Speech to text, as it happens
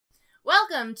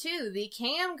Welcome to the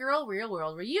Camgirl Real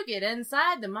World, where you get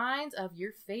inside the minds of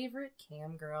your favorite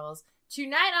camgirls.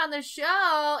 Tonight on the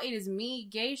show, it is me,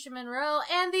 Geisha Monroe,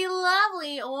 and the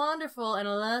lovely, wonderful, and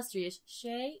illustrious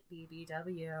Shay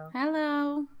BBW.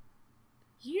 Hello.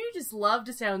 You just love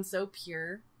to sound so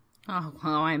pure. Oh,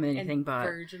 well, I'm anything and but.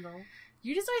 virginal.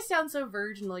 You just always sound so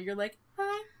virginal. You're like,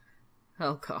 hi.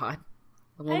 Oh, God.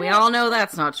 Well, we all know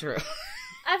that's not true.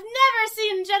 I've never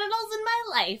seen genitals in my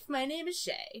life. My name is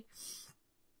Shay.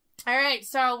 Alright,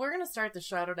 so we're going to start the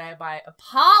show today by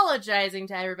apologizing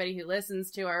to everybody who listens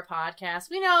to our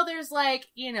podcast. We know there's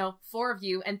 4 of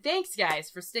you, and thanks guys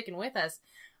for sticking with us.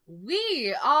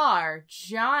 We are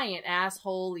giant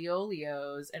asshole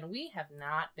Leolios, and we have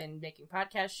not been making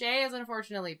podcasts. Shay has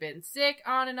unfortunately been sick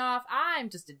on and off. I'm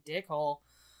just a dickhole.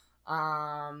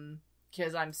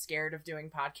 Because I'm scared of doing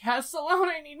podcasts alone.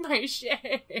 I need my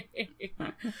Shay.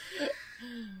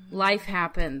 Life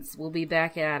happens. We'll be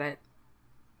back at it.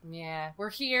 Yeah,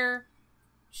 we're here.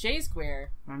 Shay's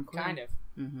queer. I'm queer. Kind of.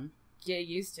 Mm-hmm. Get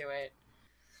used to it.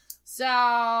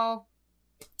 So,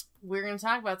 we're going to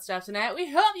talk about stuff tonight.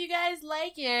 We hope you guys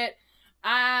like it.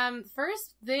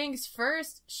 First things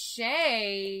first,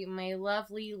 Shay, my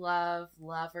lovely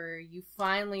lover, you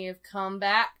finally have come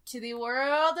back to the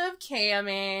world of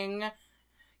camming.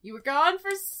 You were gone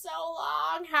for so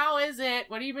long. How is it?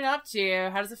 What have you been up to?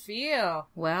 How does it feel?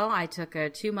 Well, I took a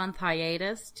 2-month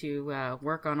hiatus to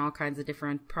work on all kinds of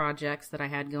different projects that I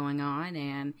had going on,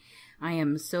 and I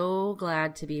am so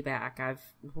glad to be back. I've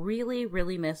really,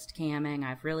 really missed camming.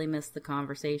 I've really missed the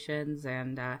conversations,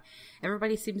 and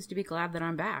everybody seems to be glad that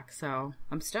I'm back, so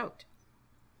I'm stoked.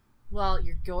 Well,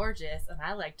 you're gorgeous, and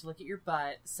I like to look at your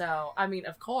butt, so, I mean,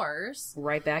 of course.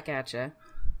 Right back at you.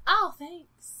 Oh,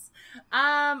 thanks.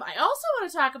 I also want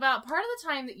to talk about part of the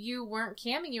time that you weren't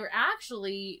camming, you were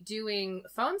actually doing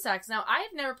phone sex. Now,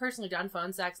 I've never personally done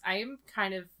phone sex. I'm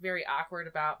kind of very awkward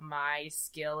about my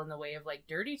skill in the way of,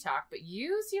 dirty talk, but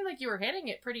you seem like you were hitting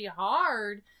it pretty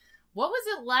hard. What was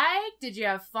it like? Did you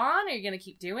have fun? Are you going to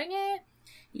keep doing it?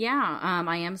 Yeah,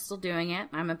 I am still doing it.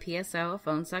 I'm a PSO, a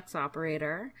phone sex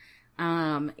operator.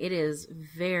 It is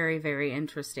very, very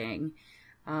interesting.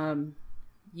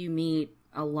 You meet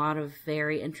a lot of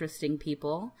very interesting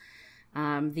people.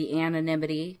 The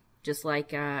anonymity, just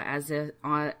like as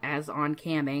on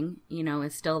camming,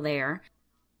 is still there.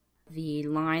 The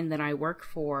line that I work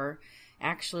for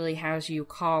actually has you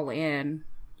call in.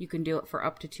 You can do it for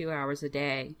up to 2 hours a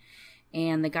day.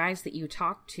 And the guys that you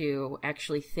talk to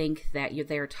actually think that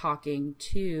they're talking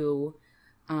to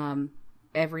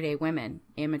everyday women,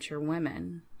 amateur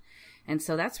women. And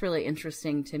so that's really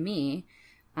interesting to me.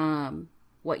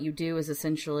 What you do is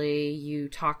essentially you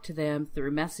talk to them through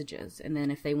messages, and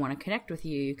then if they want to connect with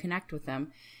you, you connect with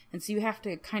them. And so you have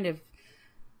to kind of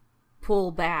pull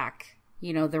back,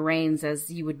 the reins as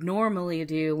you would normally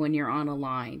do when you're on a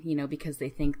line, because they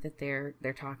think that they're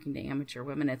talking to amateur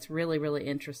women. It's really, really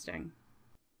interesting.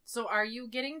 So are you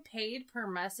getting paid per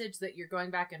message that you're going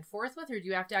back and forth with, or do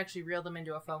you have to actually reel them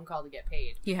into a phone call to get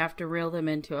paid? You have to reel them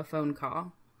into a phone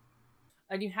call.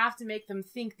 And you have to make them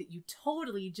think that you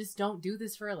totally just don't do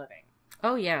this for a living.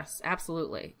 Oh, yes,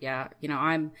 absolutely. Yeah.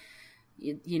 I'm,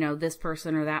 this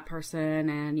person or that person,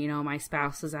 and, my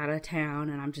spouse is out of town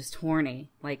and I'm just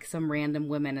horny. Like some random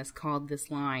woman has called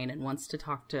this line and wants to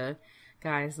talk to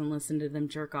guys and listen to them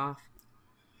jerk off.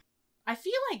 I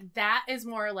feel like that is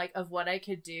more of what I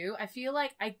could do. I feel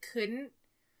like I couldn't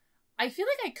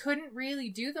really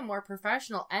do the more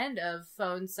professional end of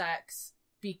phone sex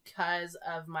because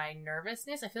of my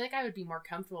nervousness. I feel like I would be more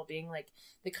comfortable being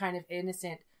the kind of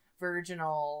innocent,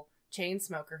 virginal chain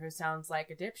smoker who sounds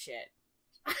like a dipshit.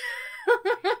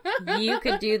 You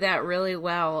could do that really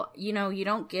well. You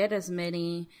don't get as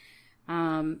many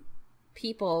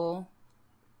people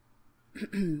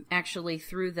actually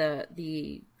through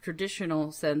the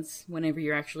traditional sense whenever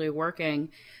you're actually working.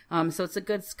 So it's a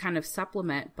good kind of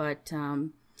supplement, but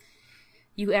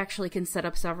you actually can set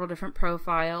up several different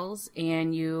profiles,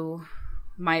 and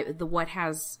what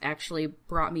has actually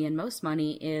brought me in most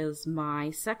money is my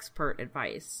sexpert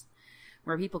advice,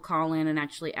 where people call in and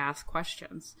actually ask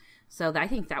questions. So I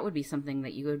think that would be something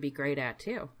that you would be great at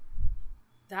too.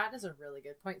 That is a really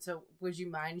good point. So would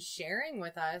you mind sharing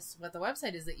with us what the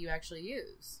website is that you actually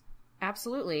use?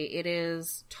 Absolutely. It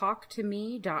is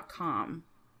talktome.com.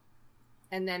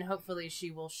 And then hopefully she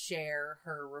will share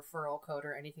her referral code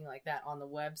or anything like that on the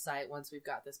website once we've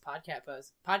got this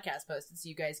podcast posted. So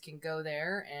you guys can go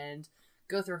there and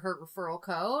go through her referral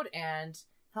code and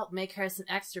help make her some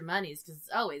extra monies, because it's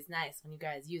always nice when you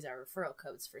guys use our referral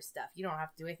codes for stuff. You don't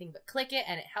have to do anything but click it,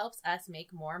 and it helps us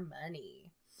make more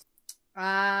money.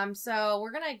 So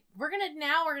we're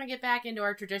gonna get back into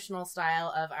our traditional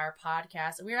style of our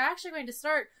podcast. We're actually going to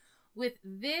start with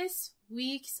this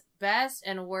week's best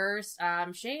and worst.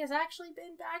 Shay has actually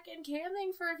been back in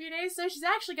camming for a few days, so she's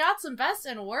actually got some best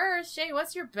and worst. Shay,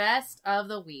 what's your best of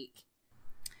the week?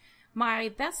 My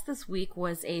best this week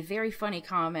was a very funny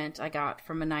comment I got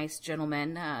from a nice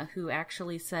gentleman who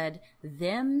actually said,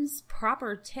 "Them's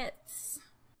proper tits."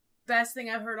 Best thing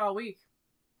I've heard all week.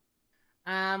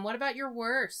 What about your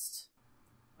worst?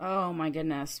 Oh my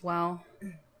goodness. Well,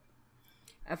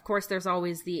 of course, there's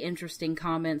always the interesting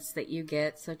comments that you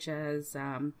get, such as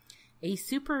a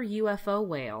super UFO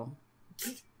whale.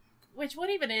 Which, what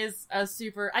even is a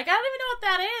super... I don't even know what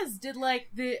that is.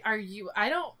 Are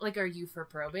you for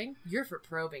probing? You're for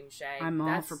probing, Shay. I'm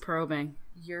all for probing.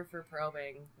 You're for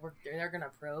probing. They're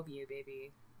gonna probe you,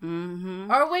 baby.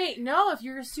 Mm-hmm. Or wait, no, if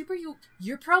you're a super,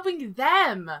 you're probing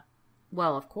them.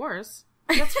 Well, of course.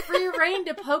 That's free reign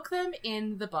to poke them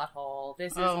in the butthole.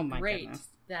 This is great. Goodness.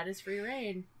 That is free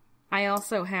reign. I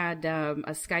also had a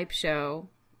Skype show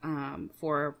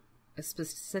for a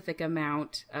specific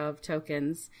amount of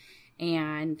tokens.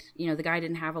 And, the guy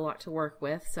didn't have a lot to work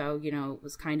with. So, it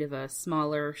was kind of a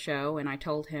smaller show. And I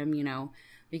told him,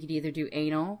 we could either do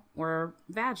anal or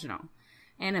vaginal.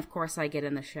 And, of course, I get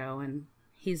in the show and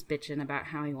he's bitching about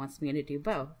how he wants me to do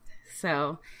both.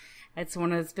 So it's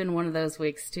been one of those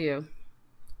weeks, too.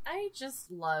 I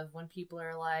just love when people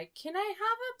are like, can I have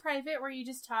a private where you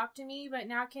just talk to me, but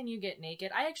now can you get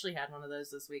naked? I actually had one of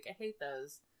those this week. I hate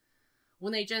those.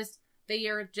 When they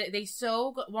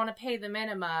so want to pay the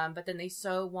minimum, but then they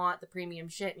so want the premium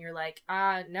shit, and you're like,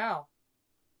 no.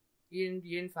 You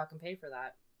didn't fucking pay for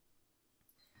that.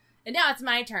 And now it's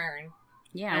my turn.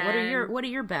 Yeah, what are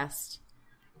your best?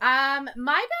 My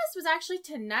best was actually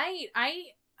tonight.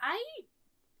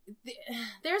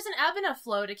 There's an ebb and a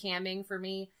flow to camming for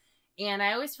me, and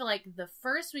I always feel like the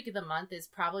first week of the month is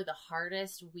probably the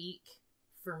hardest week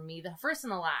for me. The first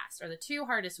and the last are the two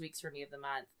hardest weeks for me of the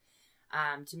month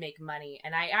to make money.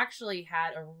 And I actually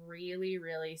had a really,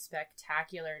 really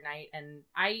spectacular night, and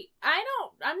I'm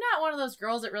not one of those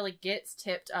girls that really gets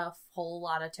tipped a whole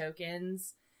lot of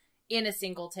tokens in a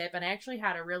single tip. And I actually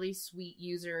had a really sweet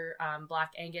user,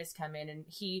 Black Angus, come in, and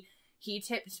he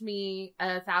tipped me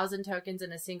 1,000 tokens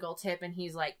in a single tip, and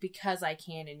he's like, because I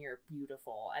can and you're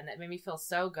beautiful. And that made me feel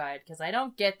so good, because I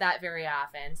don't get that very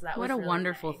often. So that was really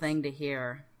wonderful nice. Thing to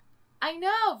hear. I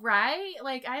know, right?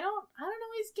 Like, I don't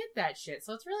always get that shit.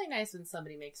 So it's really nice when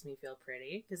somebody makes me feel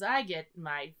pretty, because I get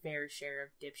my fair share of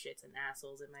dipshits and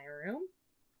assholes in my room.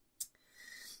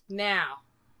 Now,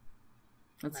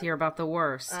 let's hear about the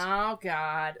worst. Oh,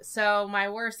 God. So my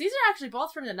worst, these are actually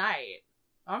both from the night.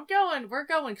 We're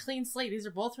going clean slate. These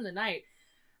are both from the night.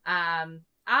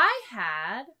 I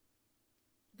had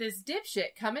this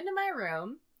dipshit come into my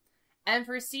room and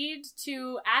proceed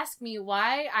to ask me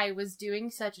why I was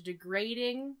doing such a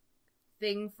degrading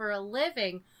thing for a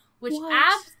living, which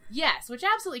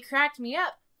absolutely cracked me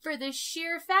up for the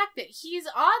sheer fact that he's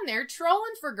on there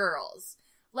trolling for girls.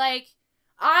 Like,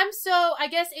 I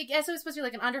guess it was supposed to be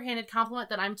like an underhanded compliment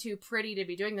that I'm too pretty to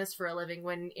be doing this for a living,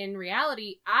 when in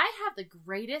reality, we have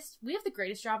the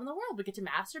greatest job in the world. We get to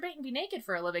masturbate and be naked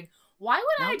for a living. Why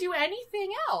would I do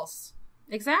anything else?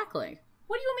 Exactly.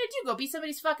 What do you want me to do? Go be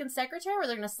somebody's fucking secretary where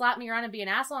they're going to slap me around and be an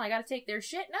asshole and I got to take their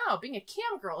shit? No, being a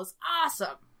camgirl is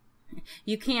awesome.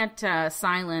 You can't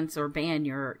silence or ban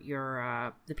your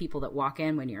the people that walk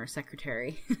in when you're a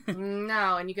secretary.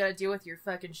 No, and you got to deal with your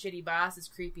fucking shitty boss's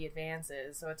creepy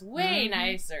advances. So it's way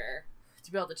nicer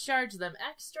to be able to charge them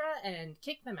extra and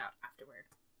kick them out afterward.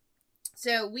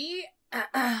 So we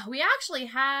actually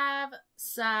have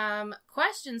some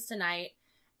questions tonight,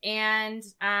 and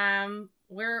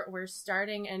we're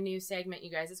starting a new segment,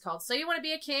 you guys. It's called So You Want to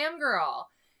Be a Camgirl.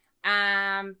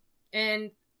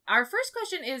 And our first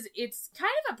question is, it's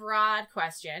kind of a broad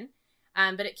question,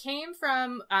 but it came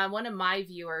from one of my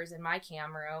viewers in my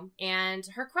cam room, and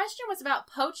her question was about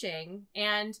poaching,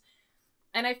 and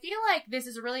I feel like this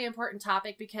is a really important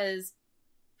topic because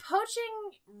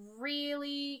poaching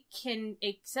really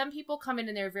some people come in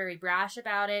and they're very brash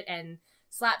about it and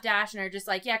slapdash and are just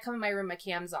like, yeah, come in my room, my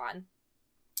cam's on.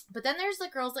 But then there's the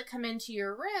girls that come into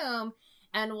your room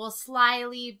and will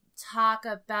slyly talk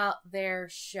about their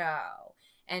show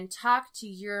and talk to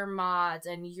your mods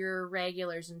and your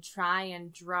regulars and try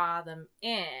and draw them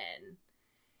in.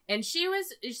 And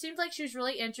it seemed like she was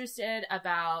really interested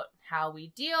about how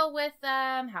we deal with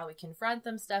them, how we confront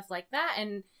them, stuff like that.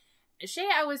 And Shay,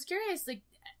 I was curious, like,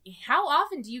 how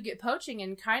often do you get poaching,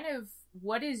 and kind of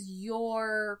what is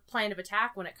your plan of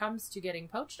attack when it comes to getting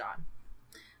poached on?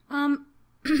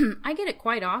 I get it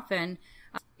quite often.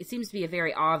 It seems to be a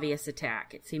very obvious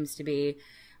attack. It seems to be,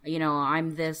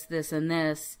 I'm this, this, and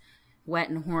this, wet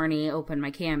and horny, open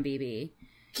my cam, BB,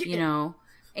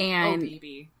 and... Oh,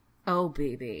 BB. Oh,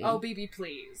 BB. Oh, BB,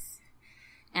 please.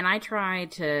 And I try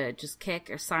to just kick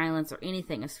or silence or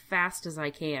anything as fast as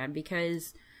I can,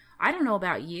 because I don't know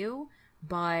about you,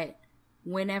 but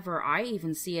whenever I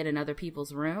even see it in other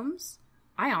people's rooms,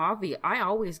 I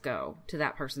always go to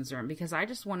that person's room, because I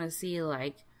just want to see,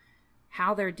 like,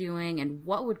 how they're doing and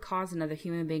what would cause another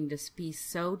human being to be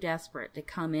so desperate to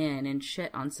come in and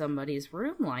shit on somebody's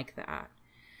room like that.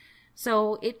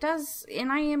 So it does,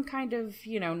 and I am kind of,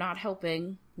 not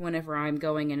helping whenever I'm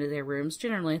going into their rooms.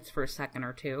 Generally it's for a second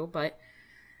or two, but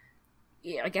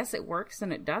yeah, I guess it works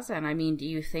and it doesn't. I mean, do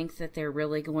you think that they're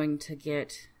really going to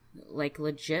get, like,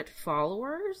 legit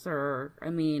followers? Or, I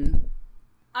mean,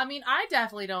 I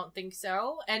definitely don't think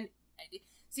so. And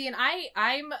see, and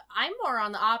I'm more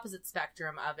on the opposite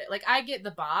spectrum of it. Like, I get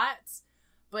the bots,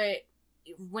 but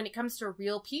when it comes to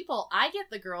real people, I get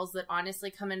the girls that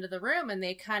honestly come into the room and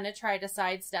they kind of try to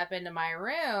sidestep into my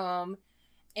room.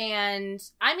 And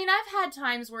I've had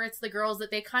times where it's the girls that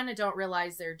they kind of don't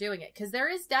realize they're doing it. Because there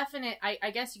is definite,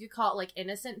 I guess you could call it like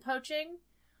innocent poaching,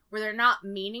 where they're not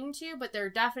meaning to, but they're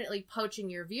definitely poaching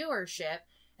your viewership.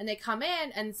 And they come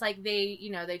in and it's like they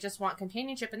just want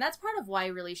companionship. And that's part of why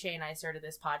really Shay and I started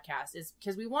this podcast, is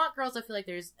because we want girls to feel like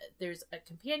there's a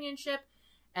companionship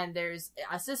and there's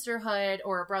a sisterhood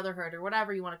or a brotherhood or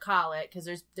whatever you want to call it.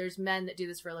 Because there's men that do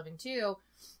this for a living too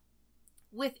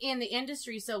within the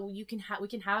industry. So we can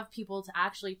have people to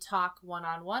actually talk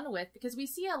one-on-one with, because we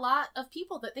see a lot of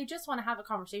people that they just want to have a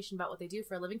conversation about what they do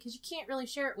for a living, because you can't really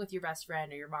share it with your best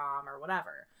friend or your mom or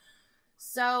whatever.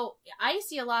 So I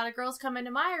see a lot of girls come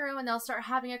into my room and they'll start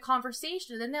having a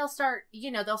conversation, and then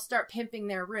they'll start pimping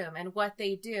their room and what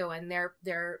they do and their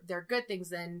good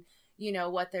things and,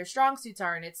 what their strong suits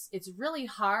are. And it's really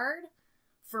hard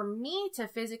for me to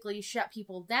physically shut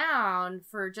people down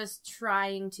for just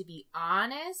trying to be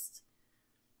honest.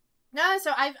 No,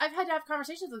 so I've had to have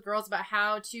conversations with girls about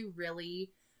how to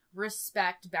really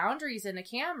respect boundaries in a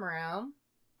cam room.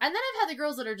 And then I've had the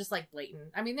girls that are just, like,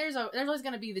 blatant. There's always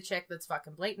going to be the chick that's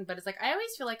fucking blatant, but it's like, I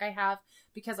always feel like I have,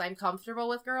 because I'm comfortable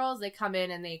with girls, they come in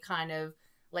and they kind of,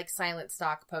 like, silent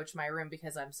stalk poach my room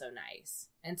because I'm so nice.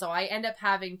 And so I end up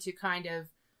having to kind of,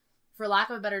 for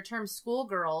lack of a better term,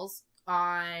 schoolgirls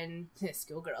on...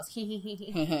 schoolgirls.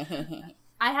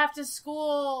 I have to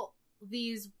school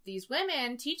these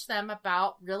women, teach them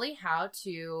about really how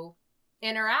to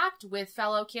interact with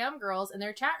fellow cam girls in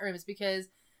their chat rooms, because...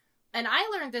 And I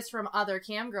learned this from other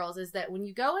cam girls, is that when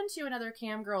you go into another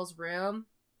cam girl's room,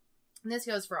 and this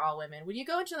goes for all women, when you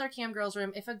go into another cam girl's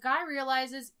room, if a guy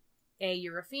realizes, A,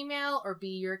 you're a female, or B,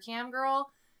 you're a cam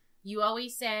girl, you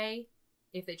always say,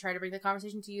 if they try to bring the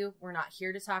conversation to you, we're not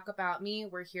here to talk about me,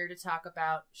 we're here to talk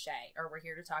about Shay, or we're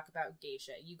here to talk about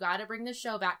Geisha. You gotta bring the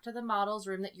show back to the model's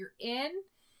room that you're in.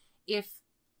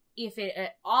 If it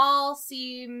at all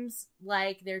seems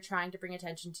like they're trying to bring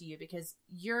attention to you, because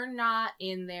you're not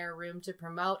in their room to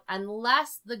promote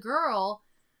unless the girl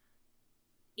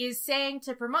is saying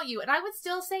to promote you. And I would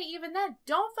still say, even then,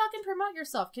 don't fucking promote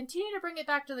yourself. Continue to bring it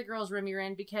back to the girl's room you're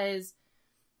in, because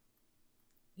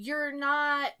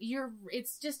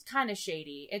it's just kind of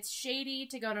shady. It's shady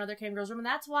to go to another cam girl's room. And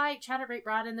that's why Chatterbait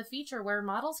brought in the feature where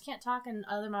models can't talk in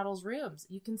other models' rooms.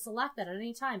 You can select that at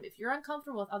any time. If you're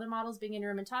uncomfortable with other models being in your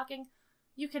room and talking,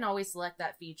 you can always select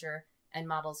that feature and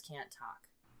models can't talk.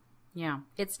 Yeah.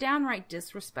 It's downright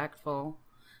disrespectful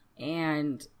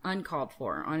and uncalled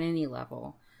for on any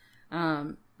level.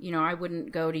 I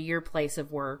wouldn't go to your place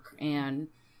of work and,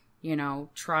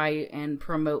 try and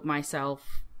promote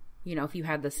myself. If you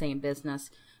had the same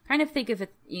business, kind of think of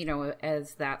it,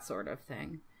 as that sort of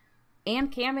thing.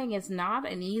 And camming is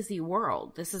not an easy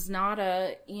world. This is not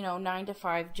a,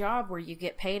 9-to-5 job where you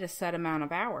get paid a set amount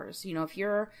of hours. If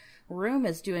your room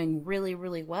is doing really,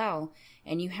 really well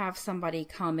and you have somebody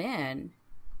come in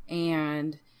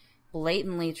and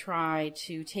blatantly try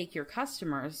to take your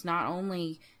customers, not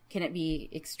only can it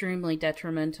be extremely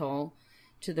detrimental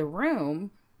to the room,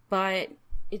 but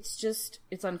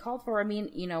it's uncalled for.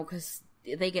 Because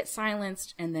they get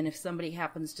silenced, and then if somebody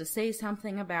happens to say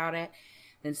something about it,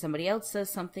 then somebody else says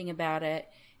something about it,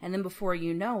 and then before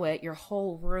you know it, your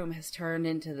whole room has turned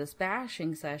into this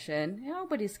bashing session.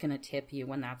 Nobody's gonna tip you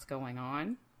when that's going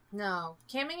on. No.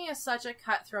 Camming is such a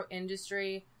cutthroat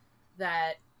industry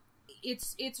that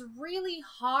it's really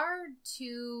hard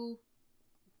to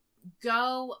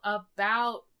go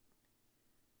about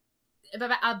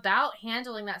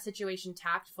handling that situation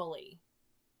tactfully.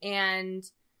 And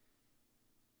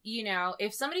you know,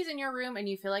 if somebody's in your room and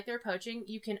you feel like they're poaching,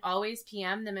 you can always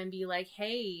PM them and be like,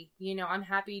 hey, you know, I'm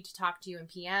happy to talk to you in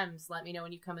PMs. Let me know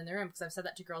when you come in the room. Because I've said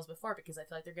that to girls before because I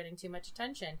feel like they're getting too much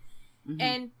attention. Mm-hmm.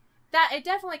 And that it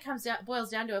definitely boils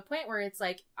down to a point where it's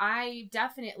like, I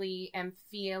definitely am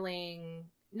feeling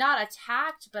not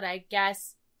attacked, but I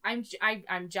guess I'm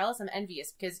jealous. I'm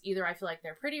envious because either I feel like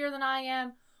they're prettier than I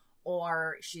am,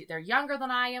 or they're younger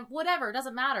than I am, whatever, it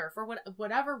doesn't matter. For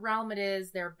whatever realm it is,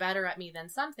 they're better at me than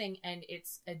something, and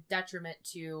it's a detriment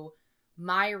to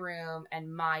my room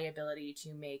and my ability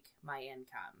to make my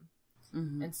income.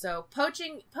 Mm-hmm. And so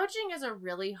poaching is a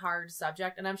really hard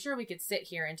subject, and I'm sure we could sit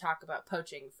here and talk about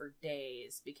poaching for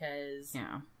days because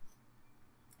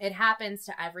it happens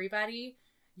to everybody.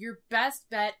 Your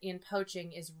best bet in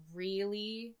poaching is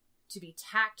really to be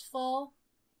tactful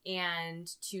and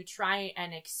to try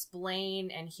and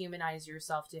explain and humanize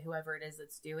yourself to whoever it is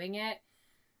that's doing it.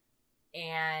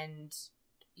 And,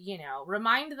 you know,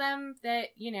 remind them that,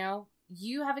 you know,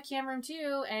 you have a cam room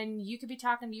too, and you could be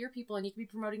talking to your people, and you could be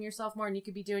promoting yourself more, and you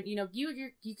could be doing, you know,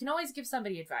 you can always give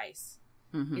somebody advice.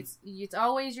 Mm-hmm. It's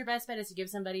always your best bet is to give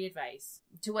somebody advice.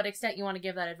 To what extent you want to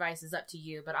give that advice is up to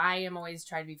you, but I am always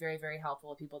trying to be very, very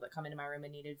helpful with people that come into my room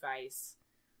and need advice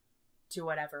to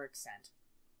whatever extent.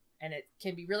 And it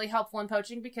can be really helpful in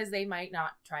poaching because they might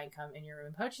not try and come in your room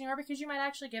and poach anymore, because you might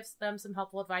actually give them some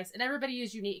helpful advice. And everybody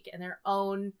is unique in their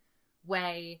own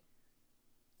way.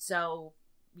 So,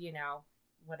 you know,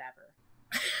 whatever.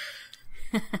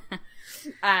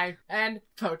 And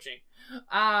poaching.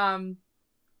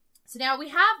 So now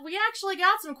we actually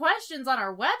got some questions on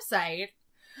our website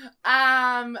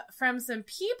from some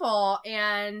people.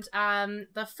 And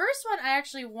the first one I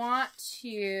actually want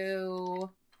to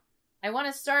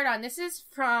start on. This is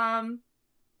from,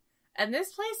 and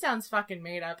this place sounds fucking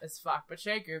made up as fuck, but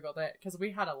Shay Googled it because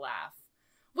we had a laugh.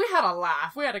 We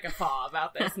had a guffaw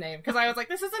about this name because I was like,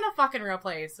 this isn't a fucking real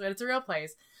place, but it's a real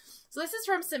place. So this is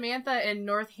from Samantha in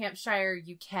North Hampshire,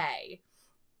 UK.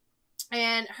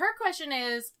 And her question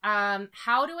is,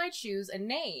 how do I choose a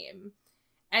name?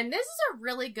 And this is a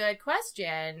really good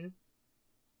question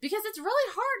because it's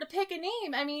really hard to pick a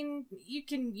name. I mean, you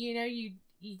can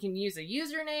use a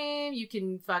username. You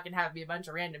can fucking have it be a bunch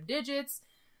of random digits.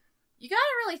 You gotta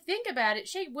really think about it.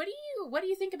 Shay, what do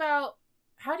you think about,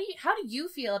 how do you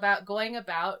feel about going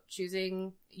about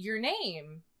choosing your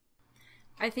name?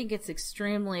 I think it's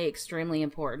extremely, extremely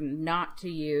important not to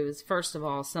use, first of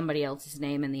all, somebody else's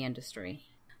name in the industry.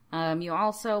 You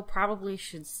also probably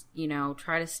should,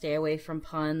 try to stay away from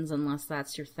puns unless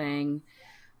that's your thing.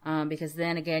 Because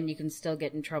then again, you can still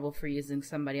get in trouble for using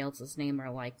somebody else's name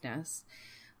or likeness.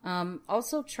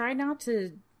 Also try not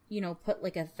to, put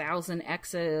like 1,000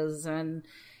 X's and,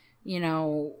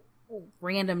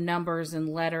 random numbers and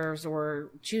letters,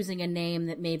 or choosing a name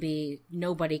that maybe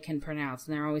nobody can pronounce.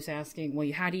 And they're always asking,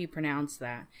 well, how do you pronounce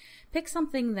that? Pick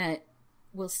something that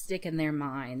will stick in their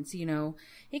minds.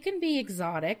 It can be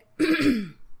exotic.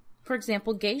 For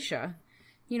example, geisha.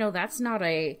 That's not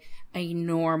a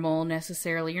normal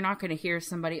necessarily. You're not going to hear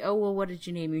somebody, oh, well, what did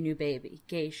you name your new baby?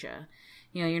 Geisha.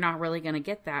 You're not really going to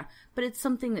get that. But it's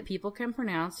something that people can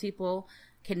pronounce, people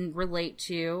can relate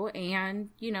to, and,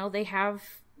 they have,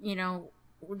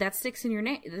 that sticks in your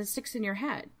name, that sticks in your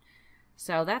head.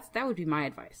 So that would be my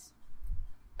advice.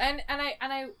 And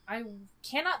I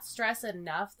cannot stress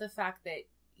enough the fact that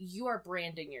you are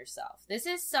branding yourself. This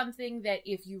is something that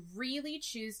if you really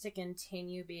choose to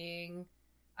continue being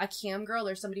a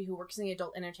camgirl or somebody who works in the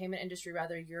adult entertainment industry,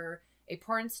 whether you're a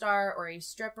porn star or a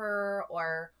stripper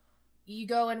or you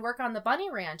go and work on the bunny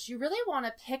ranch, you really want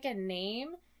to pick a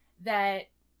name that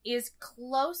is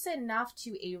close enough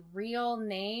to a real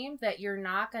name that you're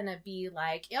not going to be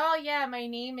like, oh yeah, my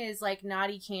name is like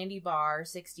Naughty Candy Bar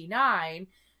 69.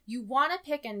 You want to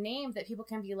pick a name that people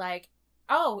can be like,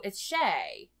 oh, it's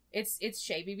Shay. It's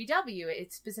Shay BBW.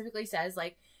 It specifically says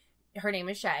like her name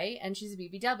is Shay and she's a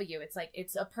BBW. It's like,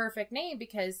 it's a perfect name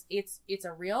because it's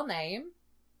a real name.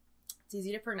 It's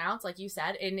easy to pronounce, like you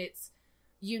said, and it's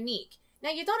unique. Now,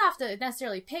 you don't have to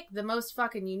necessarily pick the most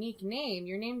fucking unique name.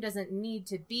 Your name doesn't need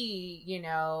to be,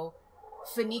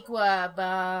 Faniqua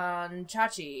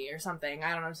Banchachi or something.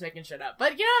 I don't know, I'm just making shit up.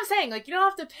 But you know what I'm saying? Like, you don't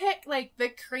have to pick, like, the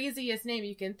craziest name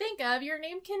you can think of. Your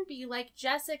name can be, like,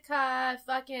 Jessica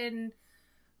fucking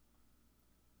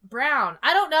Brown.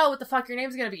 I don't know what the fuck your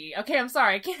name's gonna be. Okay, I'm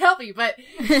sorry, I can't help you. But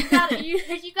you gotta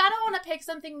want to pick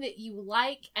something that you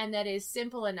like and that is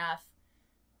simple enough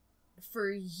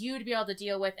for you to be able to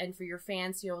deal with and for your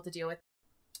fans to be able to deal with.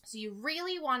 So you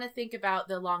really want to think about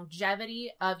the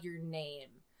longevity of your name.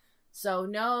 So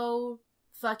no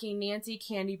fucking Nancy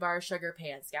Candy Bar Sugar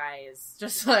Pants, guys.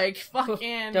 Just like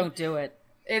fucking... Don't do it.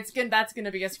 That's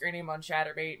gonna be a screen name on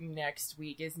Chatterbait next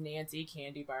week. Is Nancy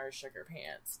Candy Bar Sugar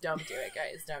Pants? Don't do it,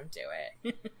 guys. Don't do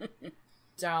it.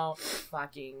 Don't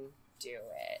fucking do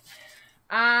it.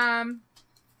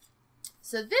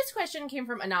 So this question came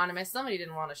from Anonymous. Somebody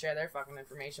didn't want to share their fucking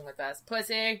information with us.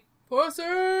 Pussy. And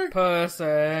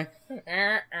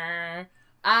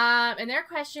their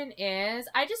question is,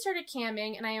 I just started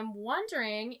camming and I am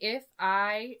wondering if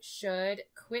I should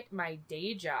quit my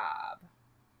day job.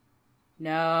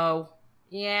 No.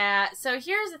 Yeah, so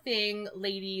here's the thing,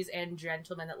 ladies and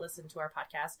gentlemen that listen to our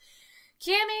podcast.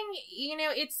 Camming,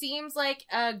 it seems like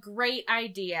a great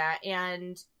idea,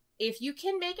 and if you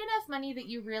can make enough money that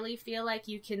you really feel like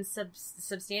you can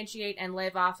substantiate and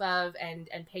live off of and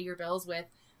pay your bills with,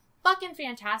 fucking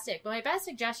fantastic. But my best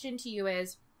suggestion to you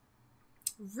is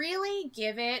really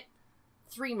give it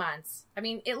 3 months. I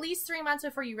mean, at least 3 months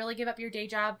before you really give up your day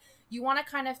job. You want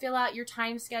to kind of fill out your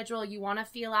time schedule. You want to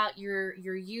feel out your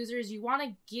users. You want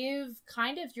to give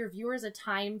kind of your viewers a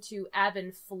time to ebb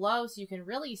and flow so you can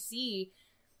really see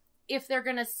if they're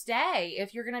going to stay,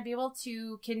 if you're going to be able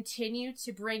to continue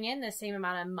to bring in the same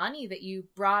amount of money that you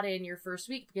brought in your first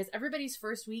week, because everybody's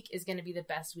first week is going to be the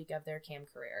best week of their cam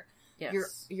career.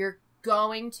 Yes. You're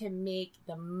going to make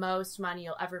the most money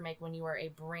you'll ever make when you are a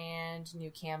brand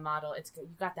new cam model.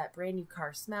 You've got that brand new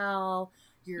car smell.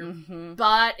 Your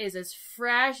butt is as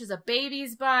fresh as a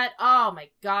baby's butt. Oh my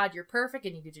God, you're perfect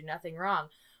and you could do nothing wrong.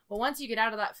 But once you get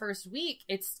out of that first week,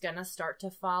 it's going to start to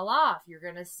fall off. You're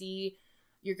going to see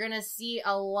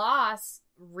a loss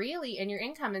really in your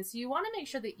income. And so you want to make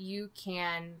sure that you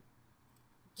can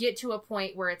get to a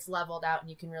point where it's leveled out and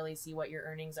you can really see what your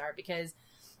earnings are, because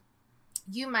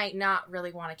you might not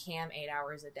really want to cam 8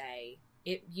 hours a day.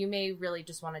 You may really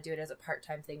just want to do it as a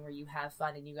part-time thing where you have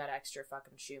fun and you got extra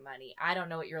fucking shoe money. I don't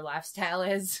know what your lifestyle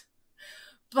is,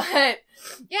 but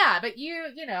yeah, but you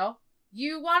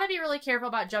want to be really careful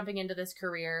about jumping into this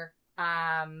career,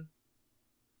 and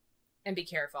be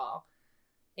careful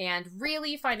and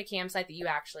really find a campsite that you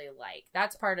actually like.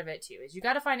 That's part of it too, is you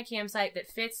got to find a campsite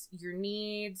that fits your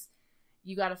needs.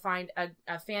 You got to find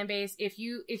a fan base.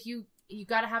 You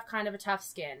got to have kind of a tough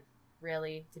skin,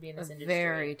 really, to be in this industry.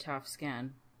 Very tough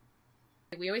skin.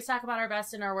 We always talk about our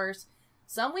best and our worst.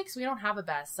 Some weeks we don't have a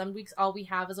best. Some weeks all we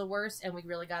have is a worst, and we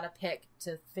really got to pick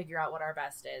to figure out what our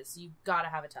best is. You got to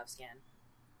have a tough skin.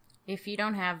 If you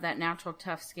don't have that natural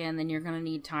tough skin, then you're going to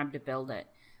need time to build it.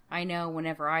 I know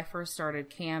whenever I first started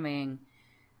camming,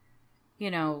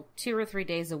 2 or 3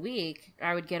 days a week,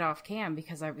 I would get off cam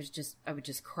because I would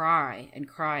just cry and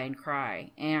cry and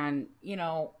cry. And,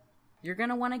 you're going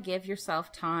to want to give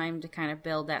yourself time to kind of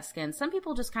build that skin. Some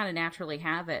people just kind of naturally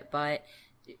have it, but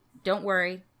don't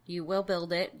worry. You will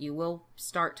build it. You will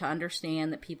start to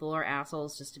understand that people are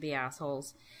assholes just to be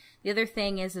assholes. The other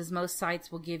thing is most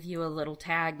sites will give you a little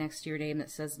tag next to your name that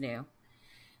says new.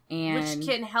 Which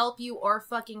can help you or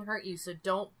fucking hurt you. So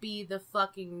don't be the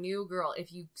fucking new girl.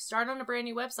 If you start on a brand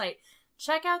new website,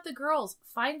 check out the girls.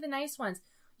 Find the nice ones.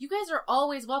 You guys are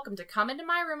always welcome to come into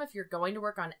my room if you're going to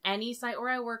work on any site where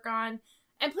I work on.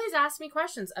 And please ask me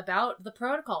questions about the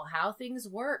protocol, how things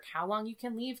work, how long you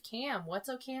can leave cam, what's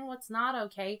okay and what's not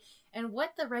okay, and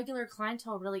what the regular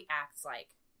clientele really acts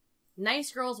like.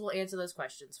 Nice girls will answer those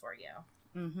questions for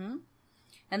you. Mm-hmm.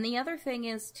 And the other thing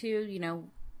is, too,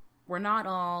 we're not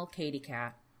all Katie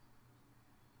Cat.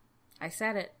 I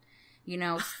said it.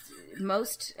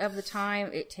 Most of the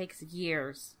time it takes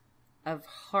years of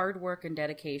hard work and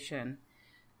dedication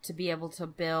to be able to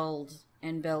build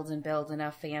and build and build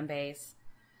enough fan base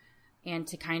and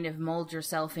to kind of mold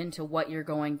yourself into what you're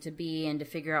going to be and to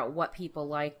figure out what people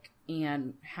like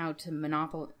and how to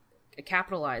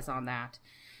capitalize on that.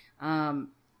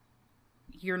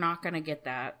 You're not going to get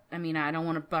that. I mean, I don't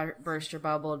want to burst your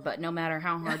bubble, but no matter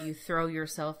how hard you throw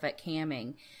yourself at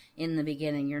camming in the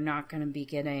beginning, you're not going to be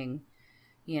getting,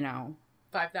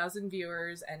 5,000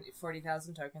 viewers and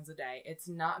 40,000 tokens a day. It's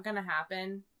not going to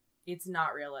happen. It's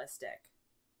not realistic.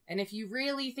 And if you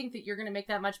really think that you're going to make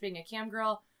that much being a cam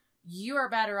girl, you are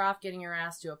better off getting your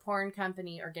ass to a porn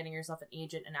company or getting yourself an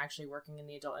agent and actually working in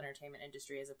the adult entertainment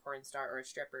industry as a porn star or a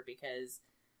stripper, because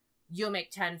you'll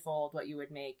make tenfold what you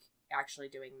would make actually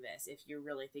doing this if you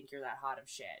really think you're that hot of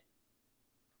shit.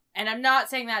 And I'm not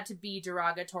saying that to be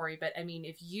derogatory, but I mean,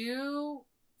 if you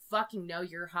fucking know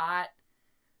you're hot,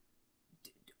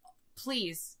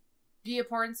 please be a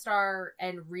porn star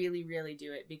and really, really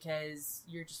do it, because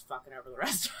you're just fucking over the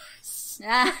rest of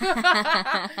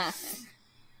us.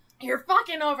 You're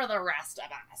fucking over the rest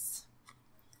of us.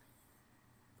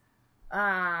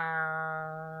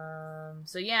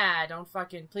 So yeah,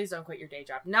 please don't quit your day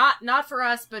job. Not for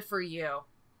us, but for you.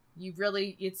 You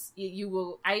really, you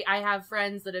will, I have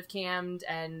friends that have cammed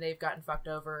and they've gotten fucked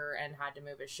over and had to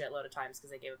move a shitload of times because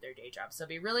they gave up their day job. So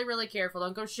be really, really careful.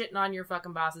 Don't go shitting on your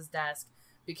fucking boss's desk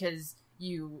because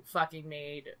you fucking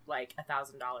made like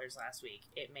 $1,000 last week.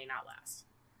 It may not last.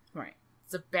 Right.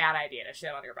 It's a bad idea to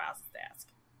shit on your boss's desk.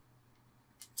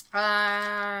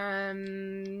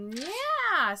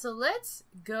 Yeah, so let's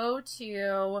go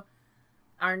to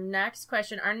our next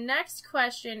question. Our next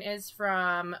question is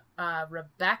from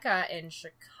Rebecca in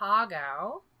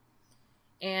Chicago.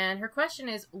 And her question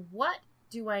is, what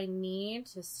do I need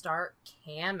to start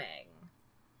camming?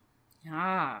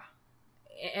 Ah.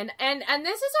 And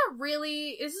this is a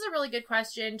really good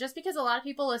question, just because a lot of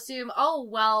people assume, oh,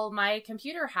 well, my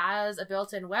computer has a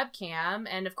built-in webcam,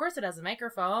 and of course it has a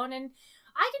microphone, and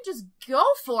I can just go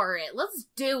for it. Let's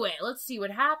do it. Let's see what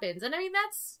happens. And I mean,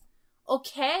 that's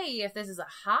okay if this is a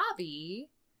hobby,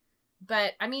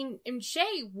 but I mean, and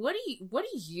Shay, what's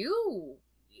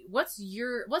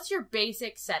your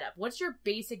basic setup? What's your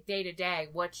basic day-to-day,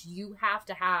 what you have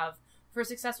to have for a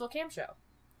successful cam show?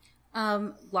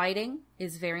 Lighting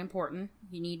is very important.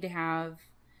 You need to have,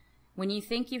 when you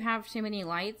think you have too many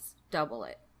lights, double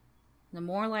it. The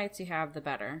more lights you have, the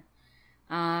better.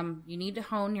 You need to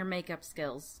hone your makeup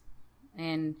skills,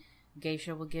 and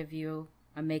Geisha will give you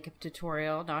a makeup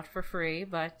tutorial, not for free,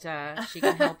 but she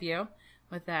can help you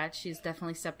with that. She's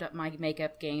definitely stepped up my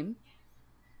makeup game.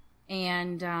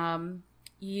 And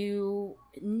you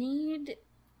need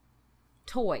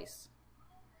toys,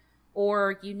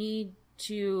 or you need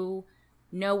to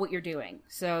know what you're doing.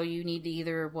 So you need to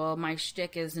either, well, my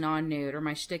shtick is non-nude, or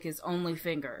my shtick is only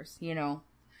fingers, you know.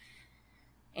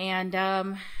 And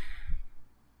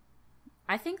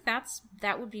I think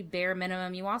that would be bare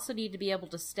minimum. You also need to be able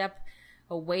to step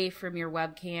away from your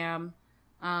webcam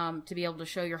to be able to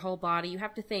show your whole body. You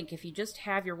have to think, if you just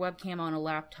have your webcam on a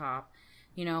laptop,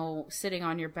 you know, sitting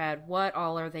on your bed, what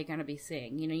all are they going to be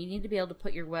seeing? You know, you need to be able to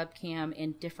put your webcam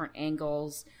in different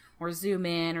angles, or zoom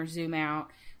in or zoom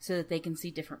out, so that they can see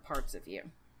different parts of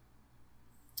you.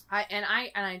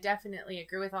 I definitely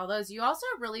agree with all those. You also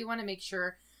really want to make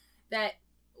sure that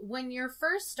when you're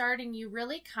first starting, you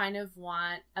really kind of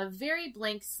want a very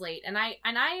blank slate. And I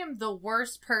am the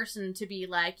worst person to be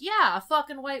like, yeah, a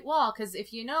fucking white wall. Because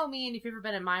if you know me and if you've ever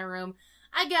been in my room,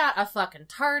 I got a fucking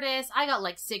TARDIS. I got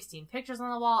like 16 pictures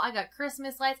on the wall. I got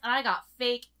Christmas lights, and I got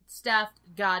fake stuffed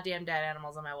goddamn dead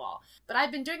animals on my wall. But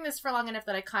I've been doing this for long enough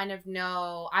that I kind of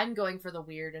know I'm going for the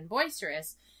weird and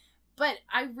boisterous. But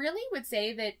I really would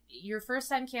say that your first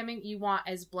time camming, you want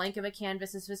as blank of a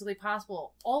canvas as physically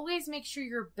possible. Always make sure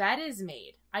your bed is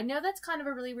made. I know that's kind of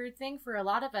a really weird thing for a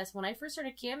lot of us. When I first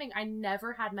started camming, I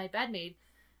never had my bed made.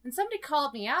 And somebody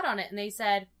called me out on it, and they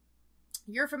said,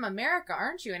 "You're from America,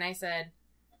 aren't you?" And I said,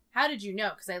 "How did you know?"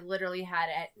 Because I literally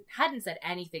hadn't said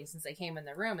anything since I came in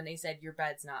the room, and they said, "Your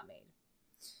bed's not made."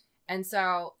 And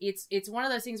so it's one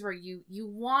of those things where you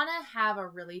want to have a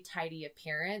really tidy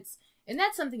appearance, and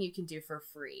that's something you can do for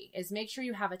free, is make sure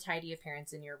you have a tidy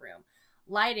appearance in your room.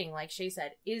 Lighting, like Shay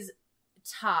said, is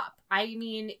top. I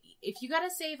mean, if you got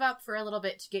to save up for a little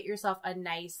bit to get yourself a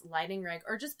nice lighting rig,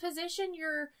 or just position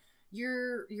your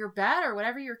bed or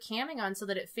whatever you're camming on so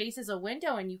that it faces a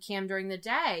window and you cam during the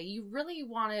day. You really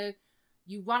want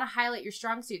to highlight your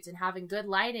strong suits, and having good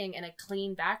lighting and a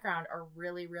clean background are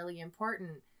really, really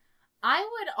important. I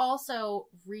would also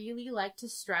really like to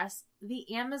stress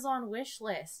the Amazon wish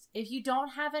list. If you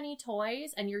don't have any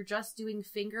toys and you're just doing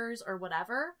fingers or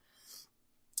whatever,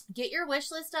 get your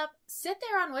wish list up, sit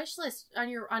there on wish list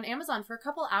on Amazon for a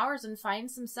couple hours and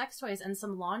find some sex toys and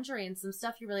some lingerie and some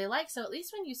stuff you really like. So at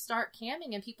least when you start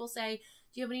camming and people say,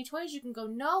 "Do you have any toys?" you can go,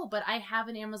 "No, but I have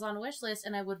an Amazon wish list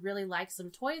and I would really like some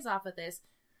toys off of this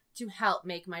to help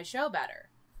make my show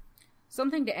better."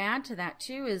 Something to add to that,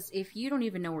 too, is if you don't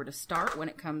even know where to start when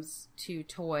it comes to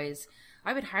toys,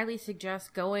 I would highly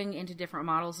suggest going into different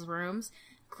models' rooms,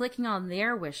 clicking on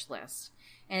their wish list,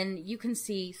 and you can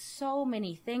see so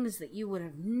many things that you would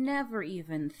have never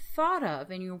even thought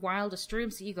of in your wildest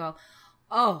dreams that you go,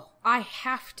 "Oh, I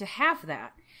have to have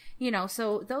that." You know,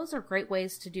 so those are great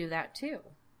ways to do that, too.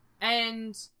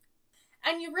 And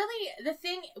you really, the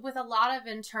thing with a lot of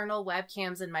internal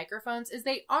webcams and microphones is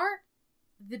they aren't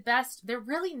the best. They're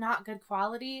really not good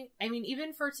quality. I mean,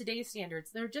 even for today's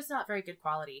standards, they're just not very good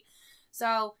quality.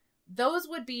 So those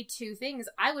would be two things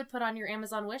I would put on your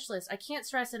Amazon wish list. I can't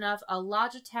stress enough, a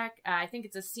Logitech, I think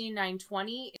it's a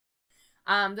C920.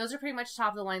 Those are pretty much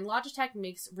top of the line. Logitech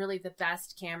makes really the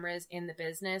best cameras in the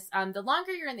business. The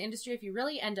longer you're in the industry, if you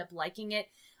really end up liking it,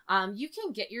 you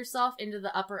can get yourself into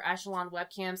the upper echelon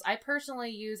webcams. I personally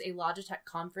use a Logitech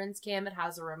conference cam. It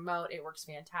has a remote. It works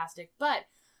fantastic. But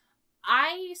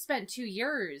I spent 2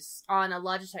 years on a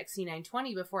Logitech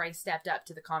C920 before I stepped up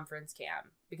to the conference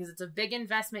cam, because it's a big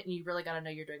investment and you really got to know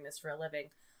you're doing this for a living.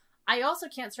 I also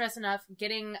can't stress enough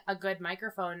getting a good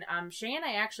microphone. Shay and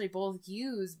I actually both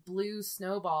use Blue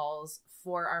Snowballs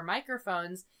for our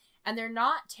microphones, and they're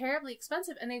not terribly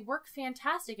expensive and they work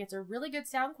fantastic. It's a really good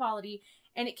sound quality,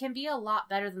 and it can be a lot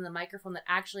better than the microphone that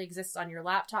actually exists on your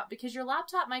laptop, because your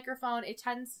laptop microphone, it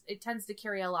tends to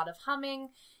carry a lot of humming.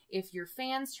 If your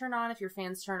fans turn on, if your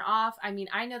fans turn off. I mean,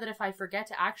 I know that if I forget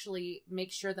to actually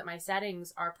make sure that my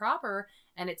settings are proper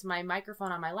and it's my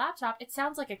microphone on my laptop, it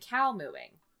sounds like a cow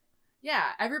mooing.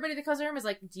 Yeah, everybody that comes in the room is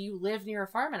like, do you live near a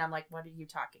farm? And I'm like, what are you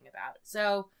talking about?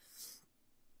 So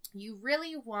you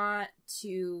really want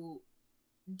to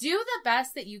do the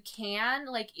best that you can.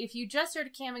 Like, if you just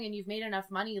started camming and you've made enough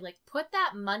money, like, put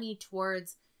that money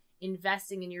towards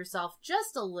investing in yourself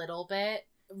just a little bit,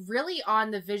 really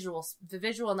on the visual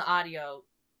and the audio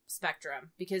spectrum,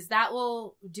 because that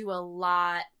will do a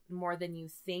lot more than you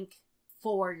think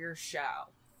for your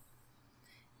show.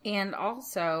 And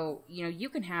also, you know, you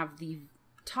can have the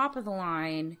top of the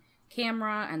line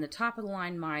camera and the top of the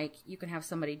line mic. You can have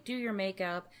somebody do your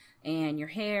makeup and your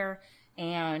hair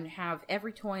and have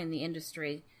every toy in the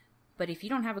industry. But if you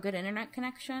don't have a good internet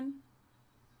connection,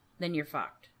 then you're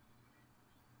fucked.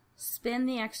 Spend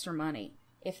the extra money.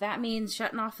 If that means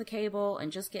shutting off the cable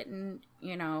and just getting,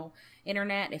 you know,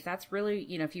 internet, if that's really,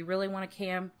 you know, if you really want to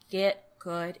cam, get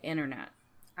good internet.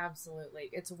 Absolutely.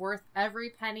 It's worth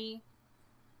every penny.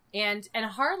 And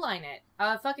hardline it.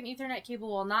 A fucking Ethernet cable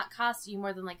will not cost you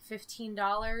more than like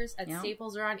 $15 at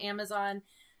Staples or on Amazon.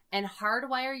 And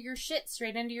hardwire your shit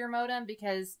straight into your modem,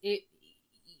 because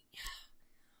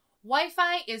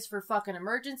Wi-Fi is for fucking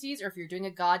emergencies or if you're doing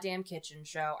a goddamn kitchen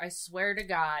show. I swear to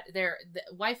God.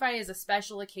 Wi-Fi is a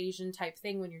special occasion type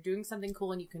thing when you're doing something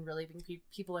cool and you can really bring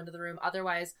people into the room.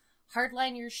 Otherwise,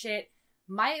 hardline your shit.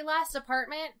 My last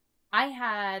apartment, I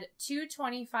had two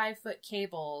 25-foot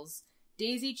cables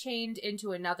daisy chained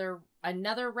into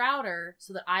another router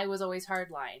so that I was always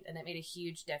hardlined, and it made a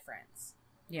huge difference.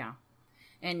 Yeah.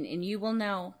 And you will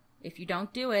know, if you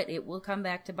don't do it, it will come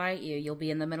back to bite you. You'll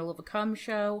be in the middle of a cum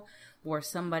show, or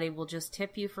somebody will just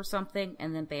tip you for something,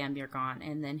 and then bam, you're gone.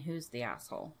 And then who's the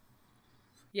asshole?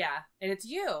 Yeah, and it's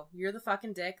you. You're the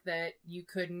fucking dick that you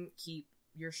couldn't keep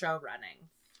your show running.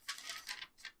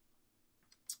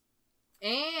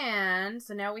 And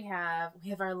so now we have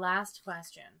our last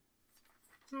question.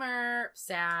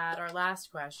 Sad. Our last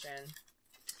question.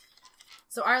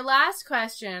 So our last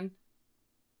question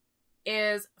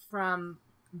is from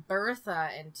Bertha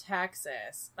in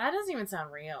Texas. That doesn't even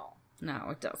sound real.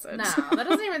 No, it doesn't. No, that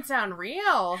doesn't even sound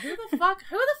real. Who the fuck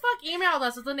emailed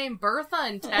us with the name Bertha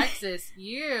in Texas?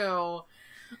 You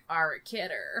are a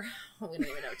kidder. We don't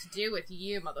even know what to do with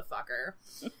you, motherfucker.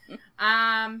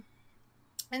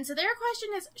 And so their question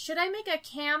is, should I make a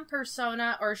cam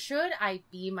persona or should I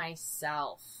be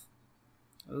myself?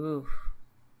 Ooh.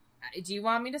 Do you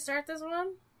want me to start this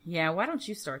one? Yeah, why don't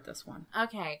you start this one?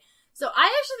 Okay. So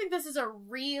I actually think this is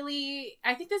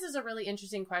a really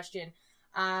interesting question.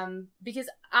 Because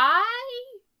I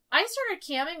started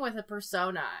camming with a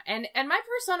persona, and my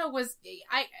persona was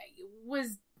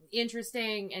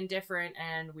interesting and different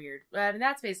and weird. And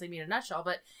that's basically me in a nutshell.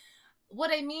 But what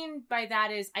I mean by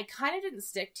that is I kind of didn't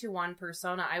stick to one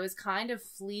persona. I was kind of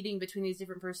fleeting between these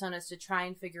different personas to try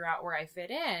and figure out where I fit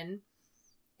in.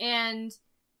 And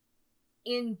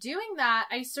in doing that,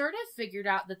 I sort of figured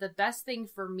out that the best thing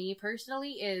for me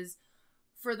personally is,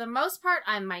 for the most part,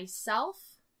 I'm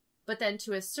myself, but then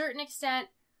to a certain extent,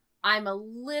 I'm a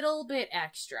little bit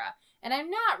extra. And I'm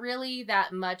not really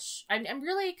that much, I'm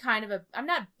really kind of I'm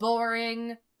not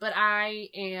boring, but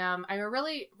I'm a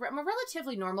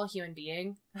relatively normal human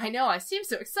being. I know, I seem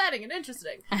so exciting and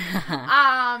interesting. But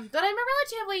I'm a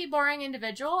relatively boring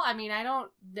individual. I mean,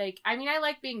 I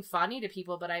like being funny to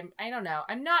people, but I don't know.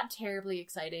 I'm not terribly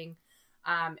exciting,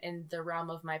 in the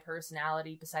realm of my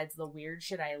personality besides the weird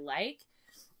shit I like.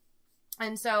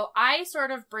 And so I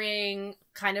sort of bring,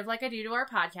 kind of like I do to our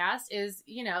podcast, is,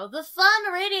 you know, the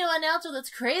fun radio announcer that's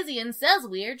crazy and says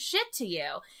weird shit to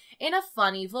you in a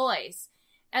funny voice.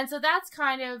 And so that's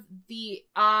kind of the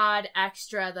odd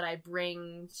extra that I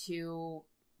bring to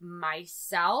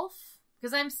myself,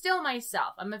 because I'm still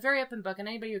myself. I'm a very open book, and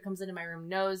anybody who comes into my room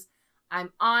knows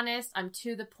I'm honest, I'm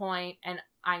to the point, and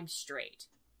I'm straight.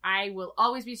 I will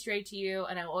always be straight to you,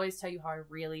 and I will always tell you how I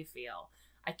really feel.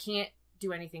 I can't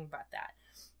do anything but that.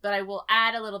 But I will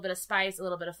add a little bit of spice, a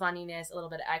little bit of funniness, a little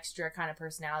bit of extra kind of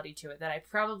personality to it that I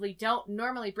probably don't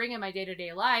normally bring in my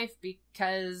day-to-day life,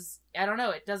 because, I don't know,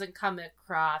 it doesn't come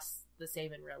across the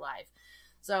same in real life.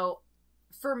 So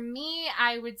for me,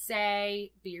 I would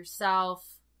say be yourself,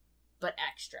 but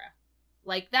extra.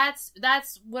 Like, that's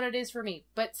what it is for me.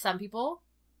 But some people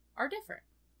are different.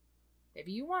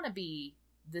 Maybe you want to be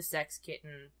the sex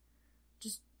kitten.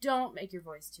 Just don't make your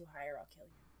voice too high or I'll kill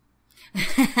you.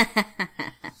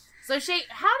 So, Shay,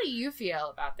 how do you feel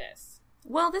about this?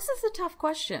 Well, this is a tough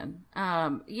question.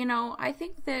 I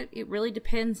think that it really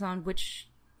depends on which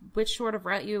sort of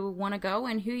route you want to go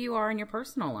and who you are in your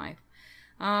personal life.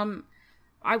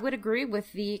 I would agree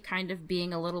with the kind of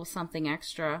being a little something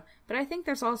extra, but I think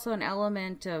there's also an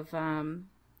element of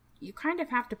you kind of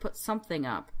have to put something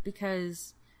up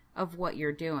because of what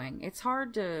you're doing. It's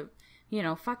hard to,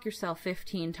 fuck yourself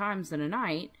 15 times in a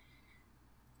night,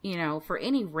 for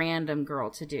any random girl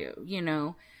to do,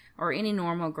 or any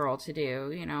normal girl to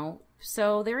do,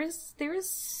 So there is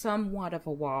somewhat of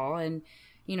a wall, and,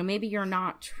 maybe you're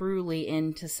not truly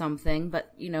into something,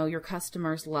 but, your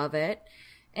customers love it.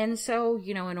 And so,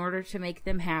 in order to make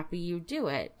them happy, you do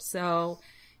it. So,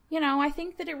 I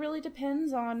think that it really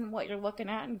depends on what you're looking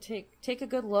at, and take a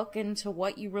good look into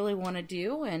what you really want to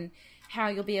do and how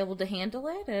you'll be able to handle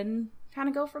it and kind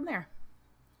of go from there.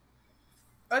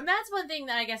 And that's one thing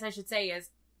that I guess I should say is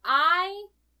I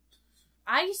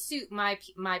suit my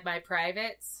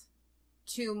privates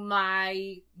to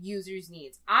my users'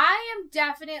 needs. I am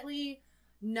definitely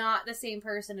not the same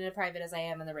person in a private as I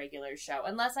am in the regular show.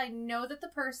 Unless I know that the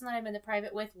person that I'm in the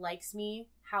private with likes me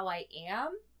how I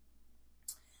am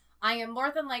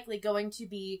more than likely going to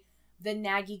be the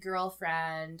naggy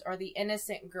girlfriend or the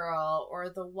innocent girl or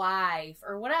the wife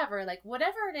or whatever. Like,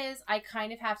 whatever it is, I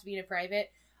kind of have to be in a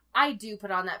private. I do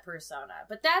put on that persona.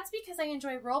 But that's because I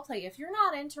enjoy roleplay. If you're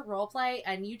not into roleplay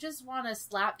and you just want to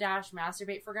slapdash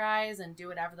masturbate for guys and do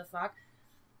whatever the fuck,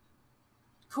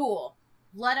 cool.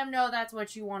 Let them know that's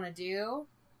what you want to do,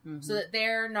 so that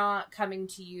they're not coming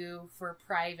to you for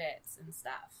privates and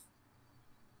stuff.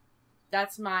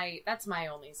 That's my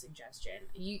only suggestion.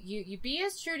 You be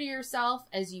as true to yourself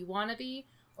as you want to be,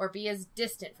 or be as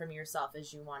distant from yourself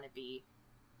as you want to be.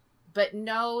 But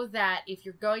know that if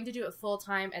you're going to do it full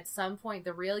time, at some point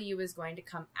the real you is going to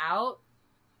come out.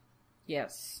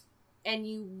 Yes. And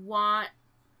you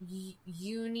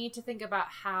need to think about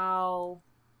how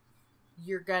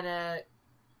you got to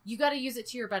use it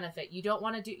to your benefit. You don't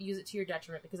want to use it to your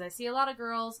detriment, because I see a lot of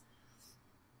girls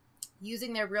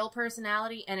using their real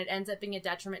personality and it ends up being a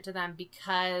detriment to them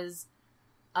because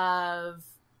of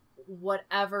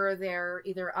whatever their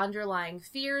either underlying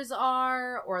fears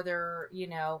are, or their,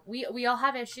 we all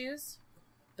have issues,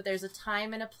 but there's a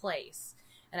time and a place.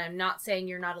 And I'm not saying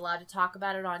you're not allowed to talk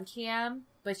about it on cam,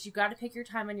 but you got to pick your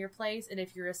time and your place. And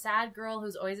if you're a sad girl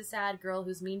who's always a sad girl,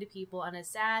 who's mean to people and is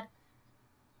sad,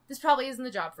 this probably isn't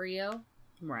the job for you.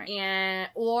 Right. And,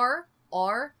 or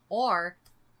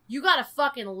you gotta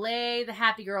fucking lay the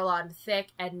happy girl on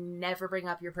thick and never bring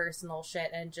up your personal shit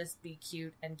and just be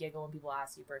cute and giggle when people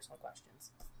ask you personal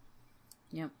questions.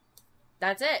 Yep.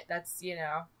 That's it. That's,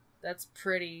 that's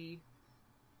pretty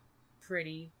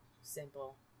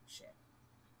simple shit.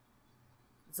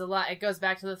 It's a lot. It goes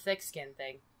back to the thick skin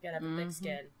thing. Gotta have a thick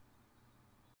skin.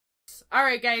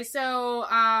 Alright, guys, so,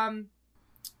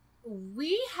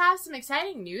 we have some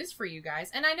exciting news for you guys.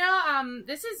 And I know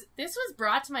this was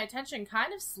brought to my attention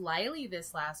kind of slyly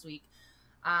this last week.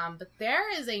 But there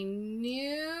is a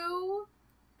new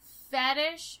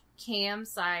fetish cam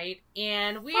site,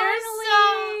 and we are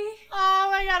oh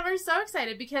my god, we're so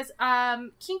excited because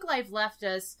Kink Life left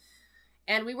us,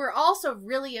 and we were also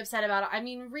really upset about it. I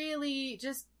mean, really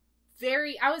just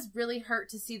I was really hurt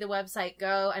to see the website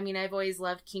go. I mean, I've always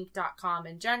loved kink.com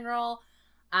in general.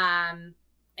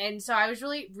 And so I was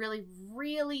really, really,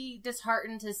 really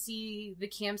disheartened to see the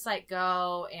campsite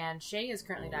go, and Shay is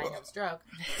currently dying of stroke.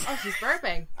 Oh, she's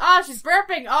burping.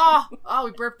 Oh,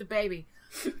 we burped the baby.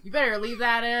 You better leave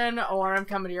that in, or I'm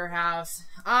coming to your house.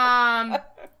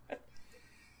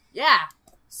 Yeah.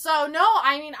 So, no,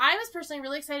 I mean, I was personally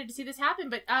really excited to see this happen,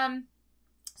 but,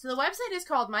 so the website is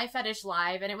called My Fetish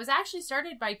Live, and it was actually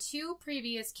started by 2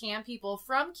 previous cam people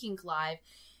from Kink Live.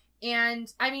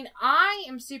 And, I mean, I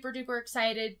am super duper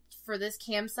excited for this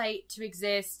campsite to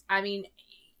exist. I mean,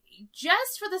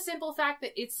 just for the simple fact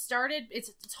that it's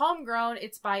homegrown,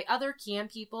 it's by other cam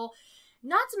people.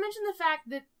 Not to mention the fact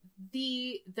that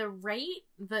the rate,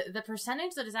 the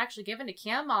percentage that is actually given to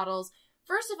cam models,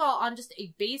 first of all, on just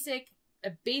a basic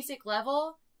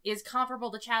level, is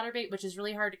comparable to Chatterbait, which is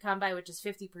really hard to come by, which is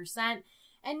 50%.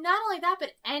 And not only that,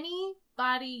 but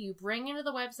anybody you bring into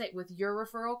the website with your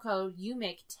referral code, you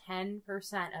make 10%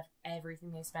 of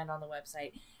everything they spend on the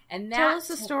website. And tell us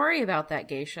a story about that,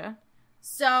 Geisha.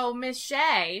 So Miss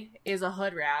Shay is a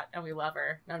hood rat, and we love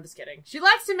her. No, I'm just kidding. She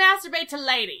likes to masturbate to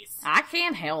ladies. I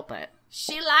can't help it.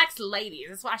 She likes ladies.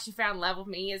 That's why she found love with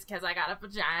me, is because I got a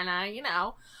vagina, you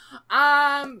know.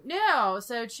 No.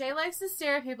 So Shay likes to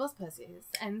stare at people's pussies.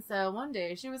 And so one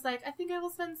day she was like, I think I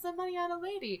will spend some money on a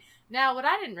lady. Now, what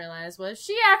I didn't realize was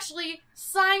she actually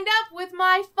signed up with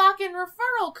my fucking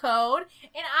referral code,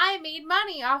 and I made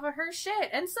money off of her shit.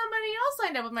 And somebody else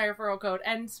signed up with my referral code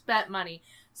and spent money.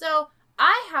 So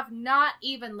I have not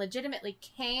even legitimately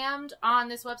cammed on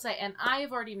this website, and I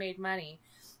have already made money.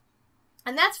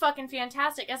 And that's fucking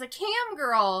fantastic. As a cam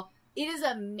girl, it is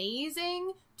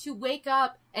amazing to wake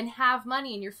up and have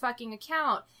money in your fucking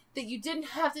account that you didn't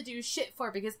have to do shit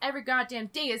for, because every goddamn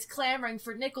day is clamoring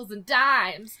for nickels and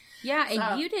dimes. Yeah,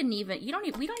 and we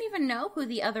don't even know who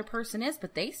the other person is,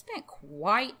 but they spent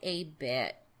quite a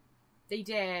bit. They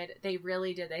did. They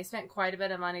really did. They spent quite a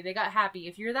bit of money. They got happy.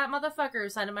 If you're that motherfucker who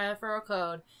signed up my referral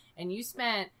code and you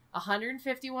spent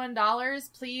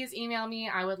 $151, please email me.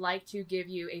 I would like to give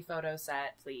you a photo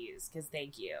set, please, because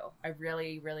thank you. I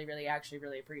really, really, really, actually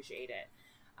really appreciate it.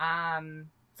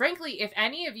 Frankly, if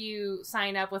any of you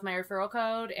sign up with my referral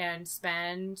code and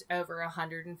spend over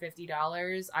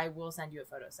 $150, I will send you a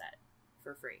photo set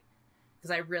for free,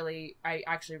 because I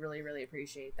actually really, really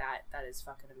appreciate that. That is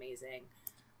fucking amazing.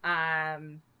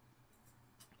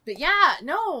 But yeah,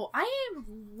 no, I am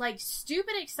like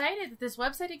stupid excited that this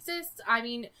website exists. I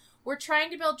mean, we're trying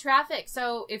to build traffic.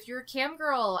 So if you're a cam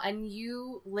girl and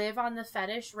you live on the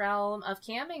fetish realm of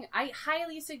camming, I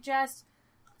highly suggest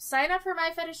sign up for My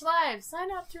Fetish Live.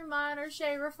 Sign up through mine or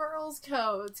Shay referrals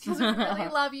codes, because we really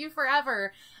love you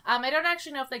forever. I don't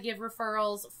actually know if they give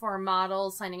referrals for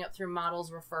models, signing up through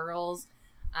models referrals.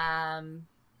 I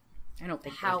don't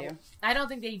think they do. I don't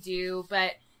think they do,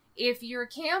 but if you're a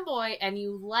cam boy and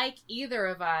you like either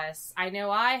of us, I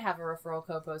know I have a referral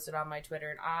code posted on my Twitter,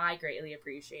 and I greatly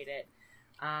appreciate it.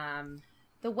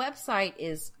 The website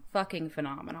is fucking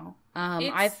phenomenal.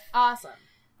 It's awesome.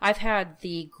 I've had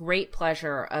the great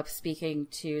pleasure of speaking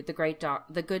to the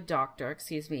good doctor,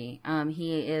 excuse me.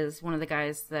 He is one of the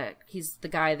guys he's the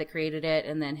guy that created it,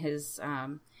 and then his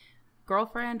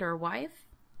girlfriend or wife.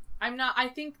 I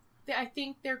think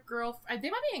their they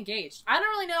might be engaged. I don't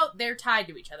really know. They're tied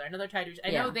to each other. I know they're tied to each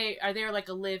other. I know they're like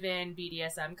a live-in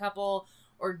BDSM couple,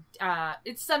 or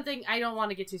it's something I don't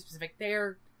want to get too specific.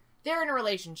 They're in a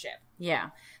relationship. Yeah.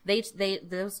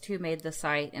 Those two made the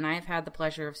site, and I've had the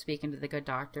pleasure of speaking to the good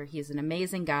doctor. He's an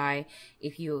amazing guy.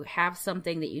 If you have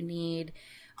something that you need,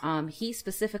 he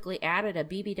specifically added a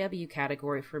BBW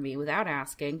category for me without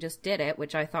asking, just did it,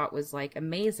 which I thought was like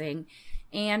amazing.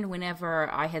 And whenever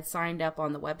I had signed up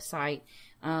on the website,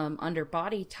 under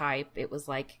body type, it was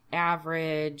like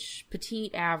average,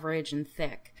 petite, average, and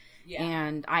thick. Yeah.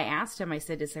 And I asked him, I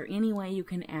said, is there any way you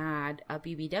can add a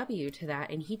BBW to that?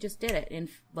 And he just did it in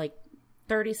like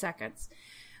 30 seconds.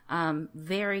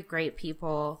 Very great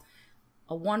people,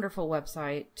 a wonderful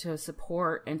website to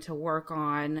support and to work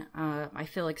on. I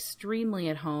feel extremely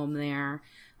at home there.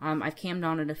 I've cammed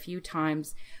on it a few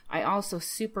times. I also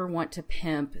super want to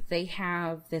pimp. They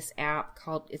have this app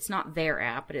called, it's not their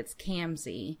app, but it's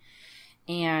Camzy.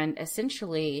 And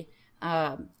essentially,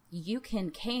 you can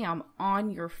cam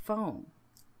on your phone.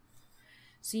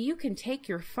 So you can take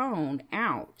your phone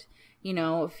out. You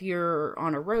know, if you're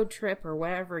on a road trip or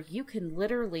whatever, you can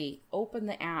literally open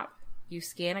the app, you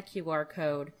scan a QR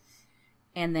code,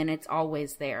 and then it's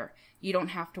always there. You don't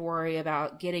have to worry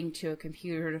about getting to a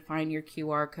computer to find your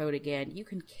QR code again. You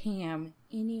can cam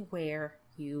anywhere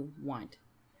you want.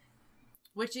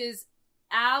 Which is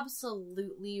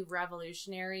absolutely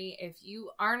revolutionary. If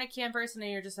you aren't a cam person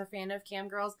and you're just a fan of cam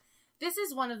girls, this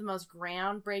is one of the most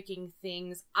groundbreaking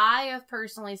things I have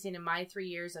personally seen in my 3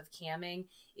 years of camming,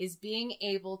 is being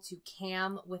able to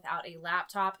cam without a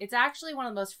laptop. It's actually one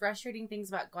of the most frustrating things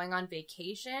about going on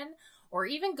vacation or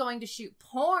even going to shoot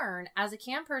porn as a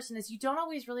cam person, is you don't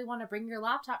always really want to bring your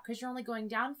laptop because you're only going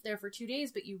down there for 2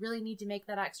 days, but you really need to make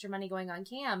that extra money going on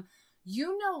cam.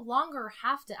 You no longer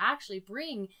have to actually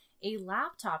bring a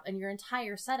laptop and your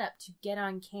entire setup to get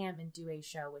on cam and do a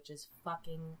show, which is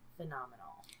fucking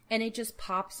phenomenal. And it just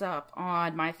pops up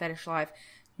on My Fetish Live.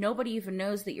 Nobody even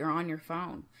knows that you're on your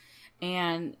phone.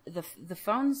 And the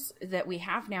phones that we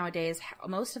have nowadays,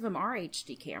 most of them are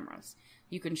HD cameras.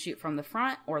 You can shoot from the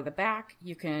front or the back.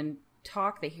 You can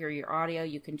talk, they hear your audio.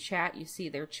 You can chat, you see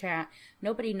their chat.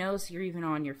 Nobody knows you're even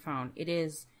on your phone. It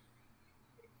is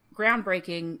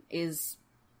groundbreaking.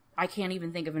 I can't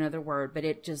even think of another word, but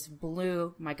it just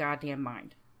blew my goddamn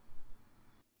mind.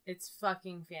 It's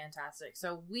fucking fantastic.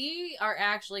 So we are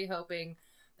actually hoping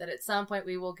that at some point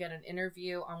we will get an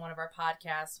interview on one of our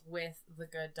podcasts with the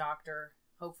good doctor.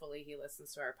 Hopefully he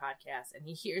listens to our podcast and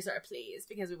he hears our pleas,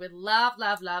 because we would love,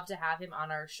 love, love to have him on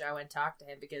our show and talk to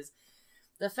him, because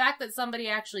the fact that somebody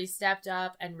actually stepped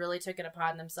up and really took it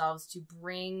upon themselves to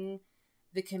bring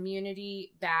the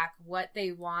community back what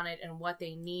they wanted and what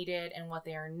they needed and what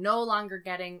they are no longer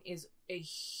getting is a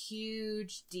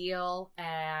huge deal.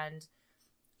 And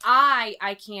I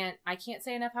can't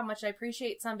say enough how much I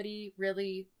appreciate somebody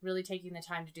really, really taking the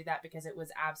time to do that, because it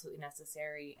was absolutely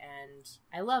necessary and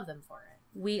I love them for it.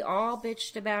 We all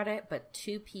bitched about it, but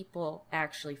 2 people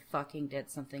actually fucking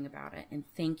did something about it. And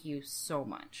thank you so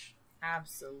much.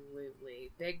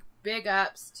 Absolutely. Big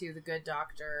ups to the good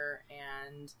doctor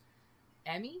and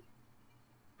Amy.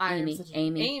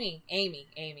 Amy.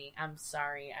 I'm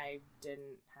sorry. I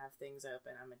didn't have things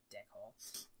open. I'm a dickhole.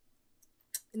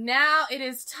 Now it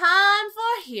is time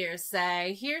for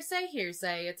Hearsay.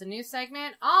 Hearsay. It's a new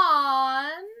segment on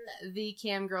the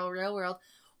Camgirl Real World,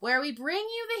 where we bring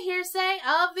you the hearsay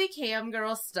of the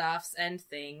Camgirl stuffs and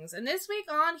things. And this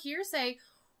week on Hearsay,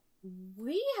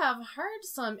 we have heard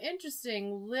some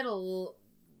interesting little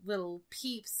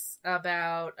peeps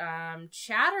about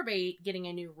Chatterbait getting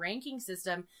a new ranking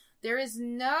system. There is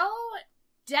no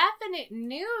definite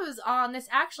news on this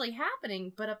actually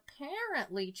happening, but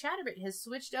apparently Chatterbait has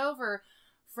switched over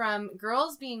from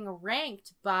girls being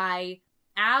ranked by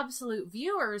absolute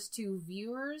viewers to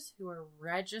viewers who are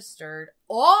registered,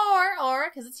 or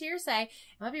because it's hearsay, it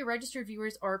might be registered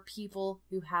viewers or people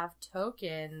who have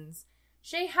tokens.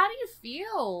 Shay, how do you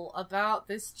feel about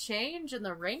this change in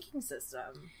the ranking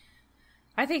system?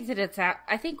 I think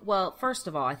that well, first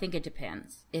of all, I think it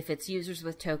depends if it's users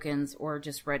with tokens or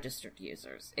just registered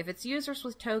users. If it's users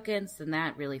with tokens, then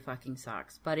that really fucking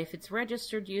sucks. But if it's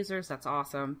registered users, that's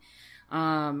awesome.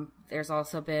 There's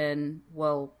also been,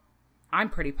 well, I'm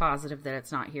pretty positive that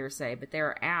it's not hearsay, but there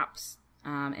are apps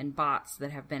and bots that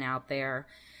have been out there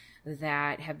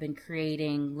that have been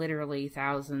creating literally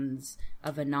thousands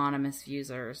of anonymous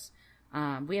users.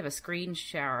 We have a screen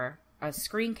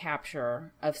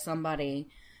capture of somebody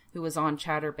who was on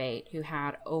Chatterbait who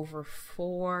had over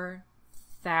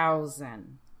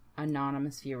 4,000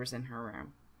 anonymous viewers in her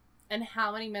room. And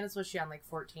how many minutes was she on? Like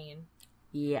 14?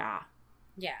 Yeah.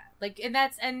 Yeah.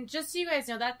 And just so you guys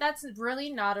know, that's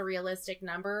really not a realistic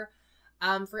number.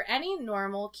 For any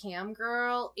normal cam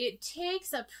girl, it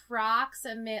takes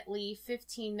approximately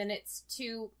 15 minutes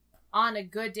to, on a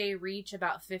good day, reach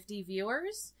about 50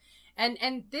 viewers.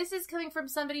 And this is coming from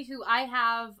somebody who I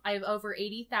have over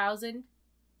 80,000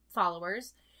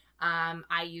 followers.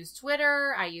 I use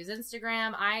Twitter, I use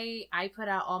Instagram, I put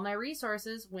out all my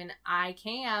resources when I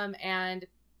can, and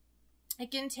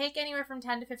it can take anywhere from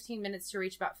 10 to 15 minutes to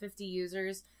reach about 50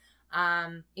 users.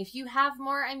 If you have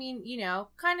more, I mean,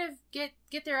 kind of get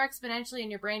there exponentially in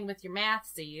your brain with your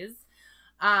mathsies.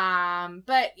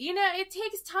 But it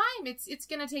takes time. It's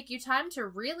going to take you time to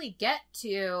really get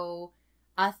to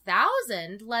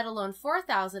 1,000, let alone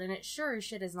 4,000, and it sure as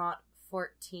shit is not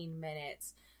 14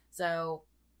 minutes. So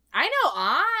I know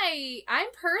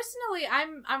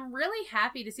I'm really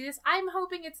happy to see this. I'm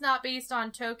hoping it's not based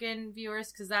on token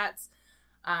viewers, because that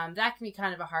can be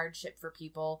kind of a hardship for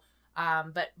people.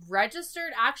 But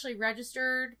registered,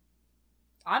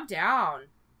 I'm down.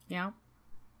 Yeah.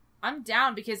 I'm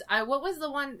down because what was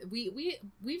the one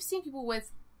we've seen people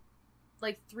with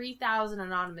like 3,000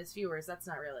 anonymous viewers. That's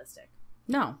not realistic.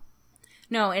 No,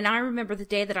 and I remember the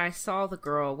day that I saw the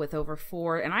girl with over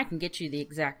 4, and I can get you the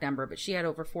exact number, but she had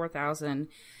over 4,000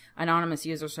 anonymous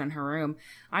users in her room.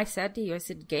 I said to you,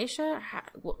 Geisha,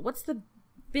 what's the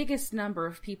biggest number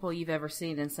of people you've ever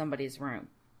seen in somebody's room?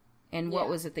 And what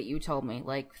was it that you told me?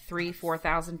 Like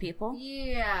 4,000 people?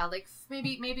 Yeah, like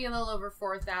maybe a little over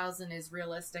 4,000 is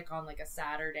realistic on like a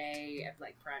Saturday at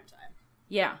like prime time.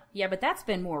 Yeah, but that's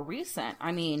been more recent.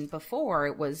 I mean, before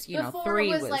it was, before 3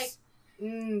 was like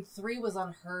 3 was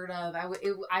unheard of. I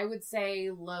would say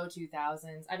low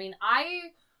 2000s. I mean,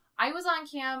 I was on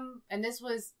cam, and this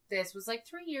was like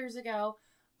 3 years ago,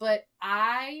 but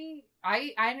I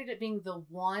ended up being the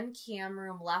one cam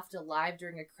room left alive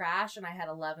during a crash, and I had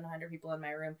 1,100 people in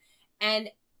my room,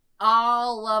 and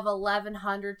all of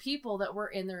 1,100 people that were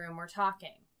in the room were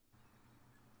talking.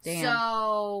 Damn.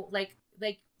 So, like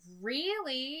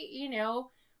really,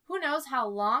 who knows how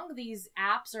long these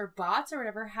apps or bots or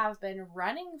whatever have been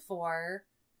running for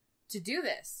to do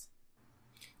this.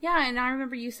 Yeah, and I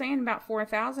remember you saying about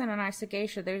 4,000, and I said,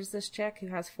 Geisha, there's this chick who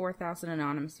has 4,000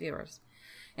 anonymous viewers.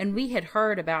 And we had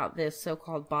heard about this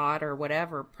so-called bot or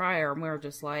whatever prior, and we were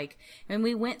just like, and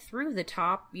we went through the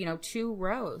top, 2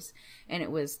 rows, and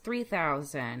it was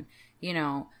 3,000,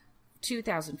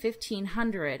 2,000,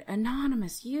 1,500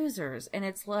 anonymous users. And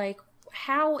it's like,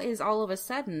 how is all of a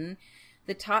sudden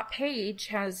the top page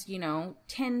has,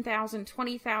 10,000,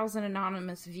 20,000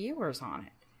 anonymous viewers on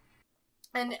it?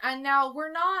 And now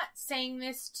we're not saying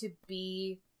this to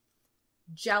be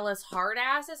jealous hard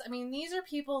asses. I mean, these are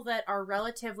people that are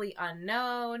relatively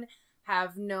unknown,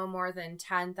 have no more than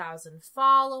 10,000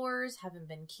 followers, haven't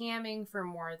been camming for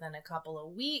more than a couple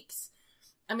of weeks.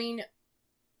 I mean,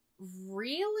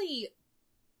 really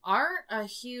aren't a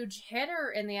huge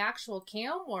hitter in the actual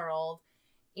cam world.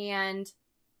 And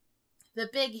the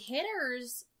big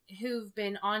hitters who've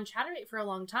been on Chatterbait for a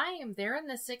long time, they're in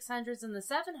the 600s and the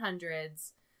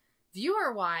 700s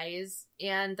viewer-wise,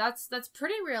 and that's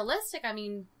pretty realistic. I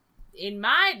mean, in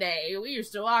my day, we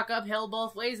used to walk uphill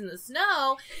both ways in the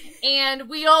snow, and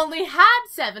we only had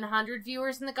 700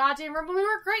 viewers in the goddamn room, and we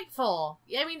were grateful.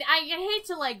 I mean, I hate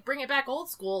to, like, bring it back old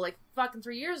school, like, fucking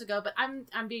 3 years ago, but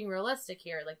I'm being realistic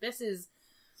here. Like, this is...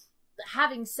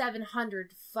 Having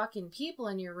 700 fucking people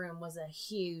in your room was a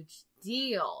huge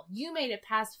deal. You made it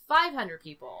past 500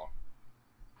 people.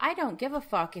 I don't give a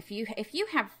fuck. If you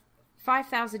have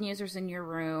 5,000 users in your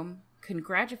room,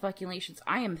 congratulations.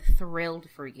 I am thrilled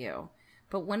for you.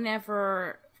 But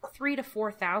whenever 3,000 to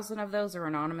 4,000 of those are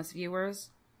anonymous viewers,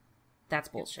 that's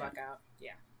bullshit. Get the fuck out.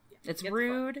 Yeah. It's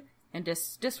rude and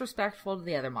disrespectful to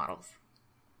the other models.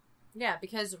 Yeah,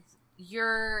 because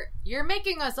you're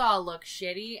making us all look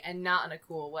shitty and not in a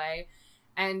cool way.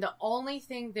 And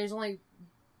there's only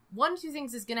one of two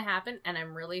things is going to happen, and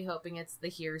I'm really hoping it's the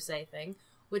hearsay thing,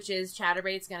 which is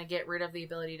Chatterbait's going to get rid of the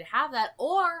ability to have that,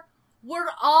 or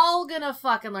we're all going to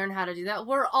fucking learn how to do that.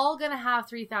 We're all going to have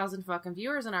 3,000 fucking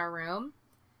viewers in our room,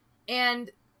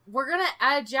 and we're going to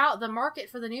edge out the market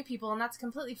for the new people, and that's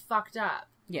completely fucked up.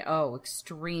 Yeah,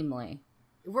 extremely.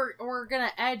 We're going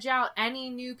to edge out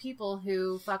any new people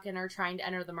who fucking are trying to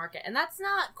enter the market, and that's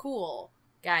not cool,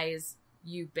 guys,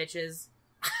 you bitches.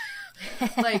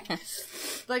 Like,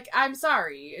 I'm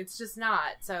sorry. It's just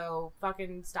not. So,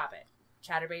 fucking stop it.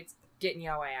 Chatterbait's getting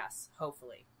your ass.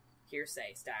 Hopefully.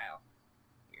 Hearsay style.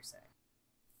 Hearsay.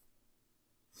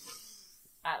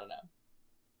 I don't know.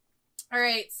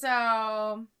 Alright,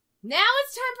 so... Now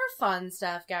it's time for fun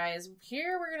stuff, guys.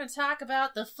 Here we're going to talk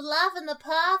about the fluff and the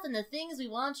puff and the things we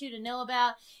want you to know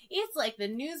about. It's like the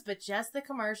news, but just the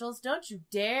commercials. Don't you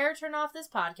dare turn off this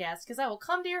podcast, because I will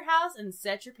come to your house and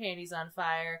set your panties on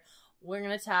fire. We're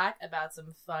going to talk about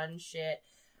some fun shit.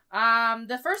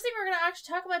 The first thing we're going to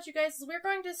actually talk about, you guys, is we're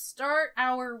going to start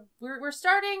we're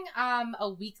starting a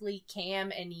weekly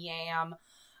Cam and Yam.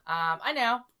 I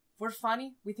know, we're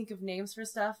funny. We think of names for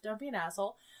stuff. Don't be an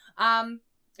asshole.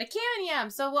 A Cam and Yam.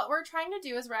 So what we're trying to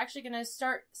do is we're actually going to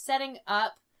start setting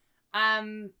up,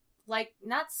 like,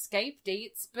 not Skype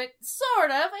dates, but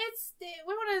sort of.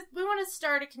 We want to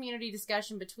start a community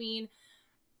discussion between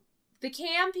the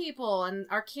Cam people and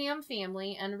our Cam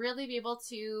family, and really be able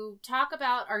to talk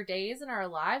about our days and our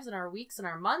lives and our weeks and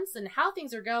our months and how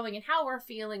things are going and how we're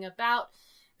feeling about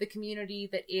the community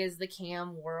that is the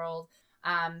Cam world.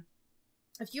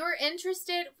 If you're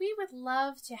interested, we would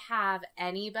love to have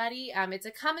anybody. It's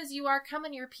a come as you are, come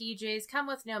in your PJs, come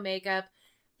with no makeup,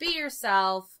 be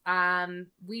yourself.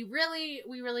 We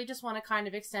really just want to kind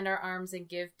of extend our arms and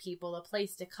give people a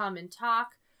place to come and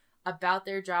talk about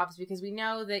their jobs, because we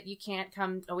know that you can't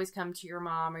always come to your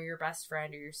mom or your best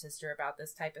friend or your sister about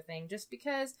this type of thing, just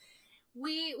because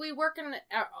we work in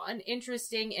an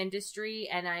interesting industry,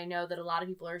 and I know that a lot of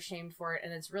people are ashamed for it,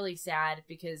 and it's really sad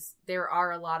because there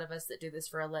are a lot of us that do this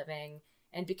for a living,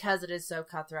 and because it is so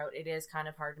cutthroat, it is kind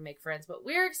of hard to make friends, but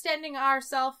we're extending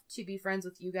ourselves to be friends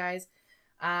with you guys.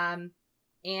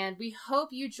 And we hope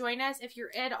you join us. If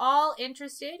you're at all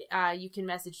interested, you can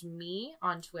message me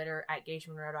on Twitter at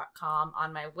geishamonroe.com,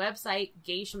 on my website,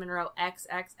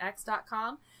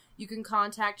 geishamonroexxx.com. You can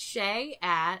contact Shay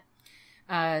at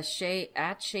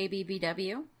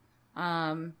ShayBBW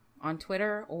on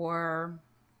Twitter, or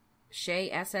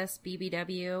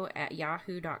ShaySSBBW at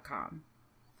yahoo.com.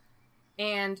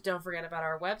 And don't forget about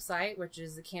our website, which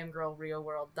is the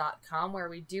camgirlrealworld.com, where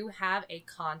we do have a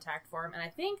contact form. And I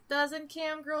think, doesn't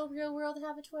Camgirl Real World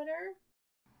have a Twitter?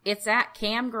 It's at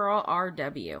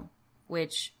CamGirlRW,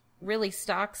 which really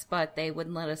sucks, but they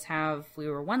wouldn't let us we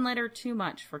were one letter too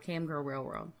much for Camgirl Real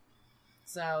World.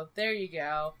 So, there you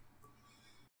go.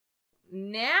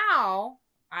 Now,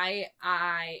 I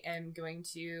am going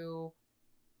to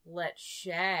let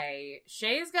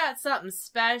Shay's got something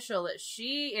special that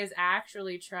she is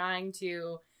actually trying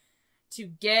to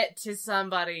get to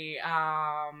somebody,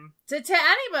 to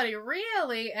anybody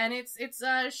really, and it's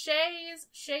Shay's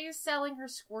selling her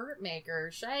squirt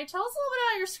maker. Shay, tell us a little bit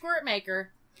about your squirt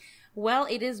maker. Well,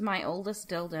 it is my oldest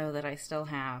dildo that I still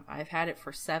have. I've had it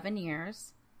for 7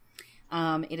 years.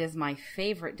 It is my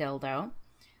favorite dildo.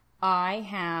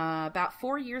 About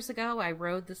 4 years ago, I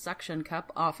rode the suction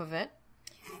cup off of it.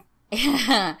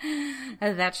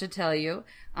 That should tell you.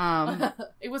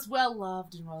 It was well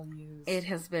loved and well used. It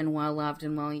has been well loved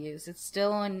and well used. It's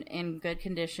still in good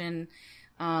condition.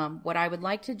 What I would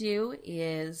like to do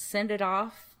is send it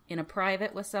off in a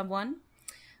private with someone.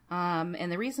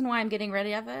 And the reason why I'm getting rid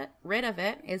of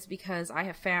it is because I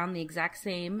have found the exact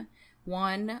same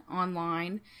one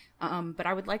online. But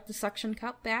I would like the suction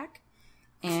cup back.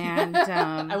 And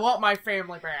I want my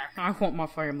family back. I want my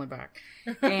family back.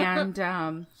 And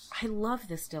I love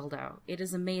this dildo. It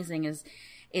is amazing.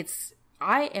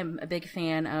 I am a big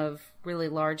fan of really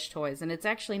large toys, and it's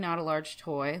actually not a large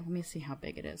toy. Let me see how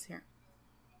big it is here.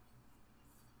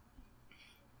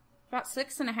 About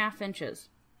 6.5 inches.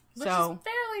 Which is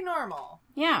fairly normal.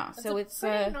 Yeah, That's so it's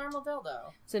a normal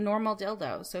dildo. It's a normal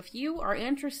dildo. So if you are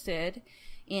interested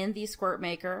in the squirt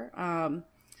maker,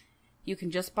 you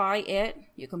can just buy it.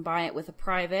 You can buy it with a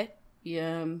private.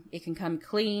 It can come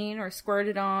clean or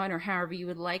squirted on or however you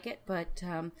would like it. But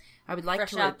I would like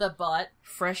fresh out the butt.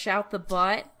 Fresh out the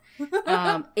butt.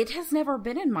 It has never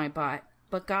been in my butt.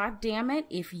 But god damn it,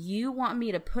 if you want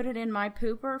me to put it in my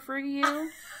pooper for you,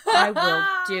 I will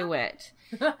do it.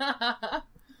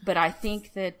 But I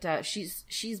think that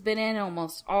she's been in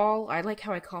almost all. I like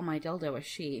how I call my dildo a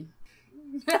she.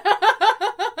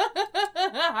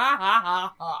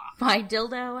 My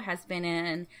dildo has been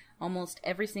in almost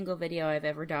every single video I've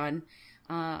ever done,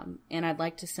 and I'd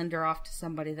like to send her off to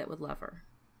somebody that would love her.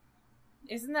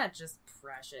 Isn't that just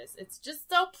precious? It's just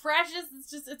so precious.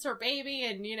 It's her baby,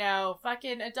 and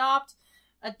fucking adopt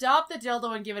the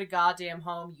dildo and give it a goddamn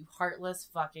home, you heartless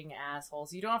fucking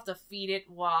assholes. You don't have to feed it,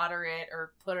 water it,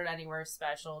 or put it anywhere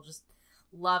special. Just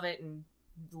love it and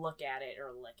look at it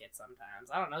or lick it sometimes.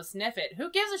 I don't know, sniff it.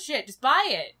 Who gives a shit? Just buy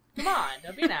it. Come on,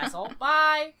 don't be an asshole.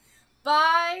 Buy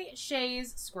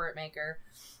Shay's Squirt Maker.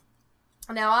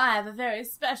 Now I have a very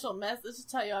special message to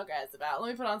tell you all guys about.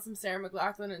 Let me put on some Sarah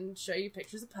McLachlan and show you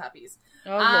pictures of puppies.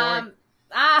 Oh, Lord.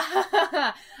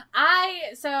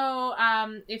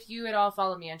 If you had all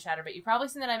followed me on Chatterbait, you've probably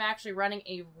seen that I'm actually running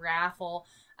a raffle.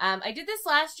 I did this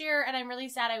last year, and I'm really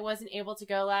sad I wasn't able to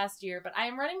go last year, but I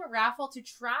am running a raffle to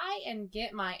try and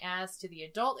get my ass to the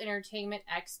Adult Entertainment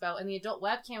Expo and the Adult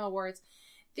Webcam Awards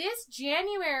this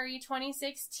January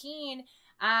 2016.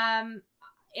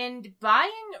 And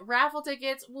buying raffle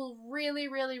tickets will really,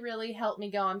 really, really help me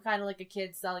go. I'm kind of like a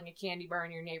kid selling a candy bar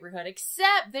in your neighborhood,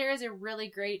 except there is a really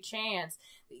great chance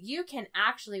that you can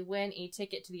actually win a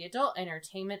ticket to the Adult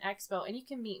Entertainment Expo, and you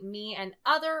can meet me and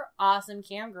other awesome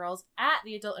camgirls at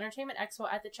the Adult Entertainment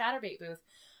Expo at the Chatterbait booth.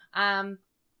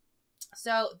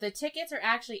 So the tickets are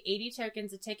actually 80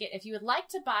 tokens a ticket. If you would like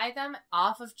to buy them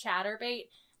off of Chatterbait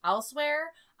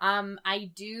elsewhere,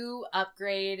 I do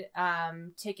upgrade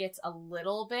tickets a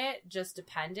little bit, just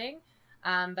depending.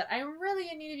 But I'm really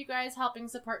in need of you guys helping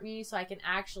support me so I can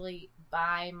actually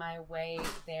buy my way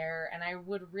there. And I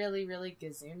would really, really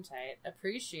gazoon-tight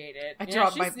appreciate it. I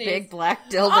dropped my sneezed. Big black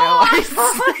dildo. Oh,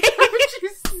 you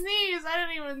sneeze. I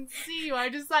didn't even see you. I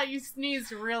just thought you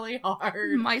sneezed really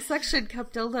hard. My suction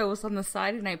cup dildo was on the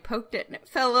side and I poked it and it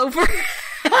fell over.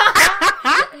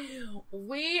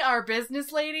 We are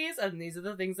business ladies, and these are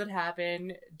the things that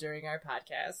happen during our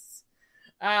podcasts.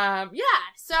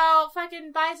 So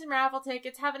fucking buy some raffle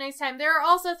tickets, have a nice time. There are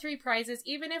also 3 prizes.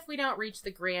 Even if we don't reach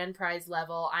the grand prize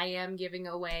level, I am giving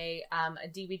away a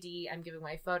DVD, I'm giving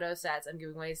away photo sets, I'm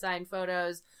giving away signed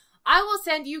photos. I will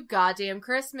send you goddamn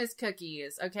Christmas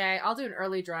cookies, okay? I'll do an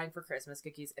early drawing for Christmas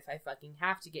cookies if I fucking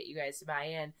have to get you guys to buy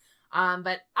in.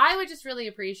 But I would just really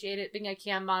appreciate it. Being a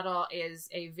cam model is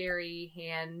a very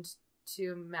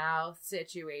hand-to-mouth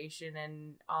situation,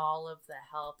 and all of the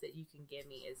help that you can give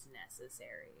me is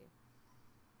necessary.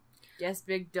 Yes,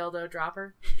 big dildo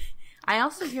dropper? I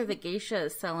also hear that Geisha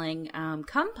is selling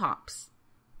cum pops.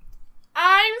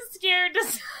 I'm scared to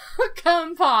sell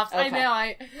cum pops. Okay. I know.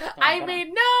 I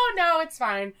mean, no, it's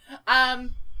fine. I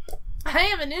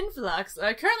have an influx.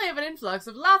 I currently have an influx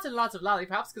of lots and lots of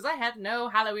lollipops because I had no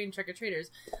Halloween trick-or-treaters.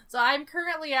 So I'm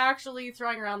currently actually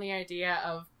throwing around the idea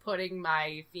of putting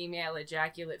my female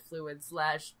ejaculate fluid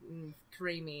 /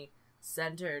 creamy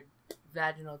centered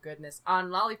vaginal goodness on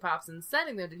lollipops and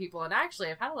sending them to people. And actually,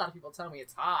 I've had a lot of people tell me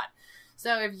it's hot.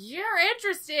 So if you're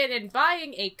interested in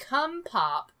buying a cum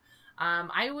pop,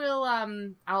 I will,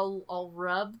 I'll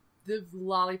rub the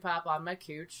lollipop on my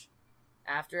cooch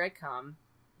after I cum,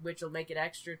 which will make it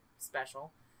extra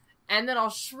special. And then I'll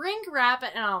shrink wrap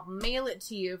it and I'll mail it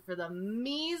to you for the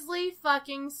measly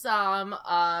fucking sum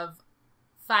of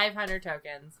 500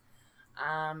 tokens.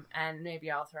 And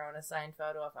maybe I'll throw in a signed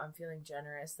photo if I'm feeling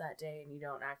generous that day and you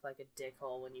don't act like a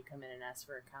dickhole when you come in and ask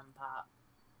for a cum pop.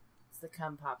 It's the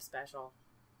cum pop special.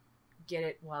 Get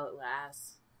it while it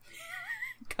lasts.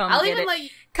 Come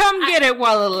get it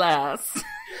while it lasts.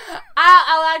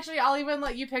 I'll even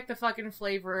let you pick the fucking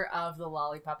flavor of the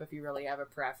lollipop if you really have a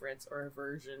preference or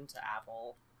aversion to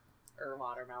apple or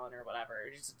watermelon or whatever.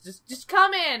 Just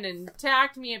come in and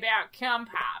talk to me about cum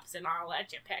pops and I'll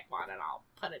let you pick one and I'll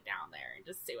put it down there and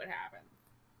just see what happens.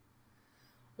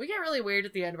 We get really weird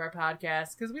at the end of our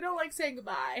podcast because we don't like saying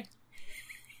goodbye.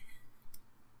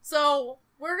 So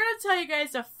we're going to tell you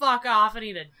guys to fuck off and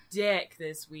eat a dick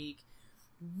this week.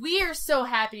 We are so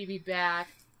happy to be back.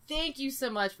 Thank you so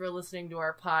much for listening to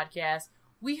our podcast.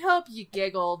 We hope you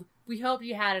giggled. We hope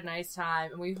you had a nice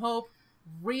time. And we hope,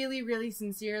 really, really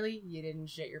sincerely, you didn't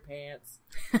shit your pants.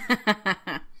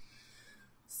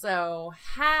 So,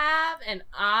 have an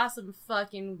awesome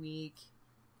fucking week.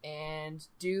 And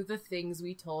do the things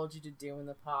we told you to do in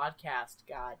the podcast.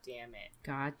 God damn it.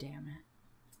 God damn it.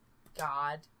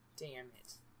 God damn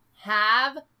it.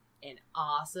 Have an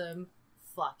awesome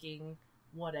fucking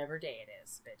whatever day it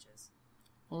is, bitches.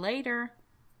 Later.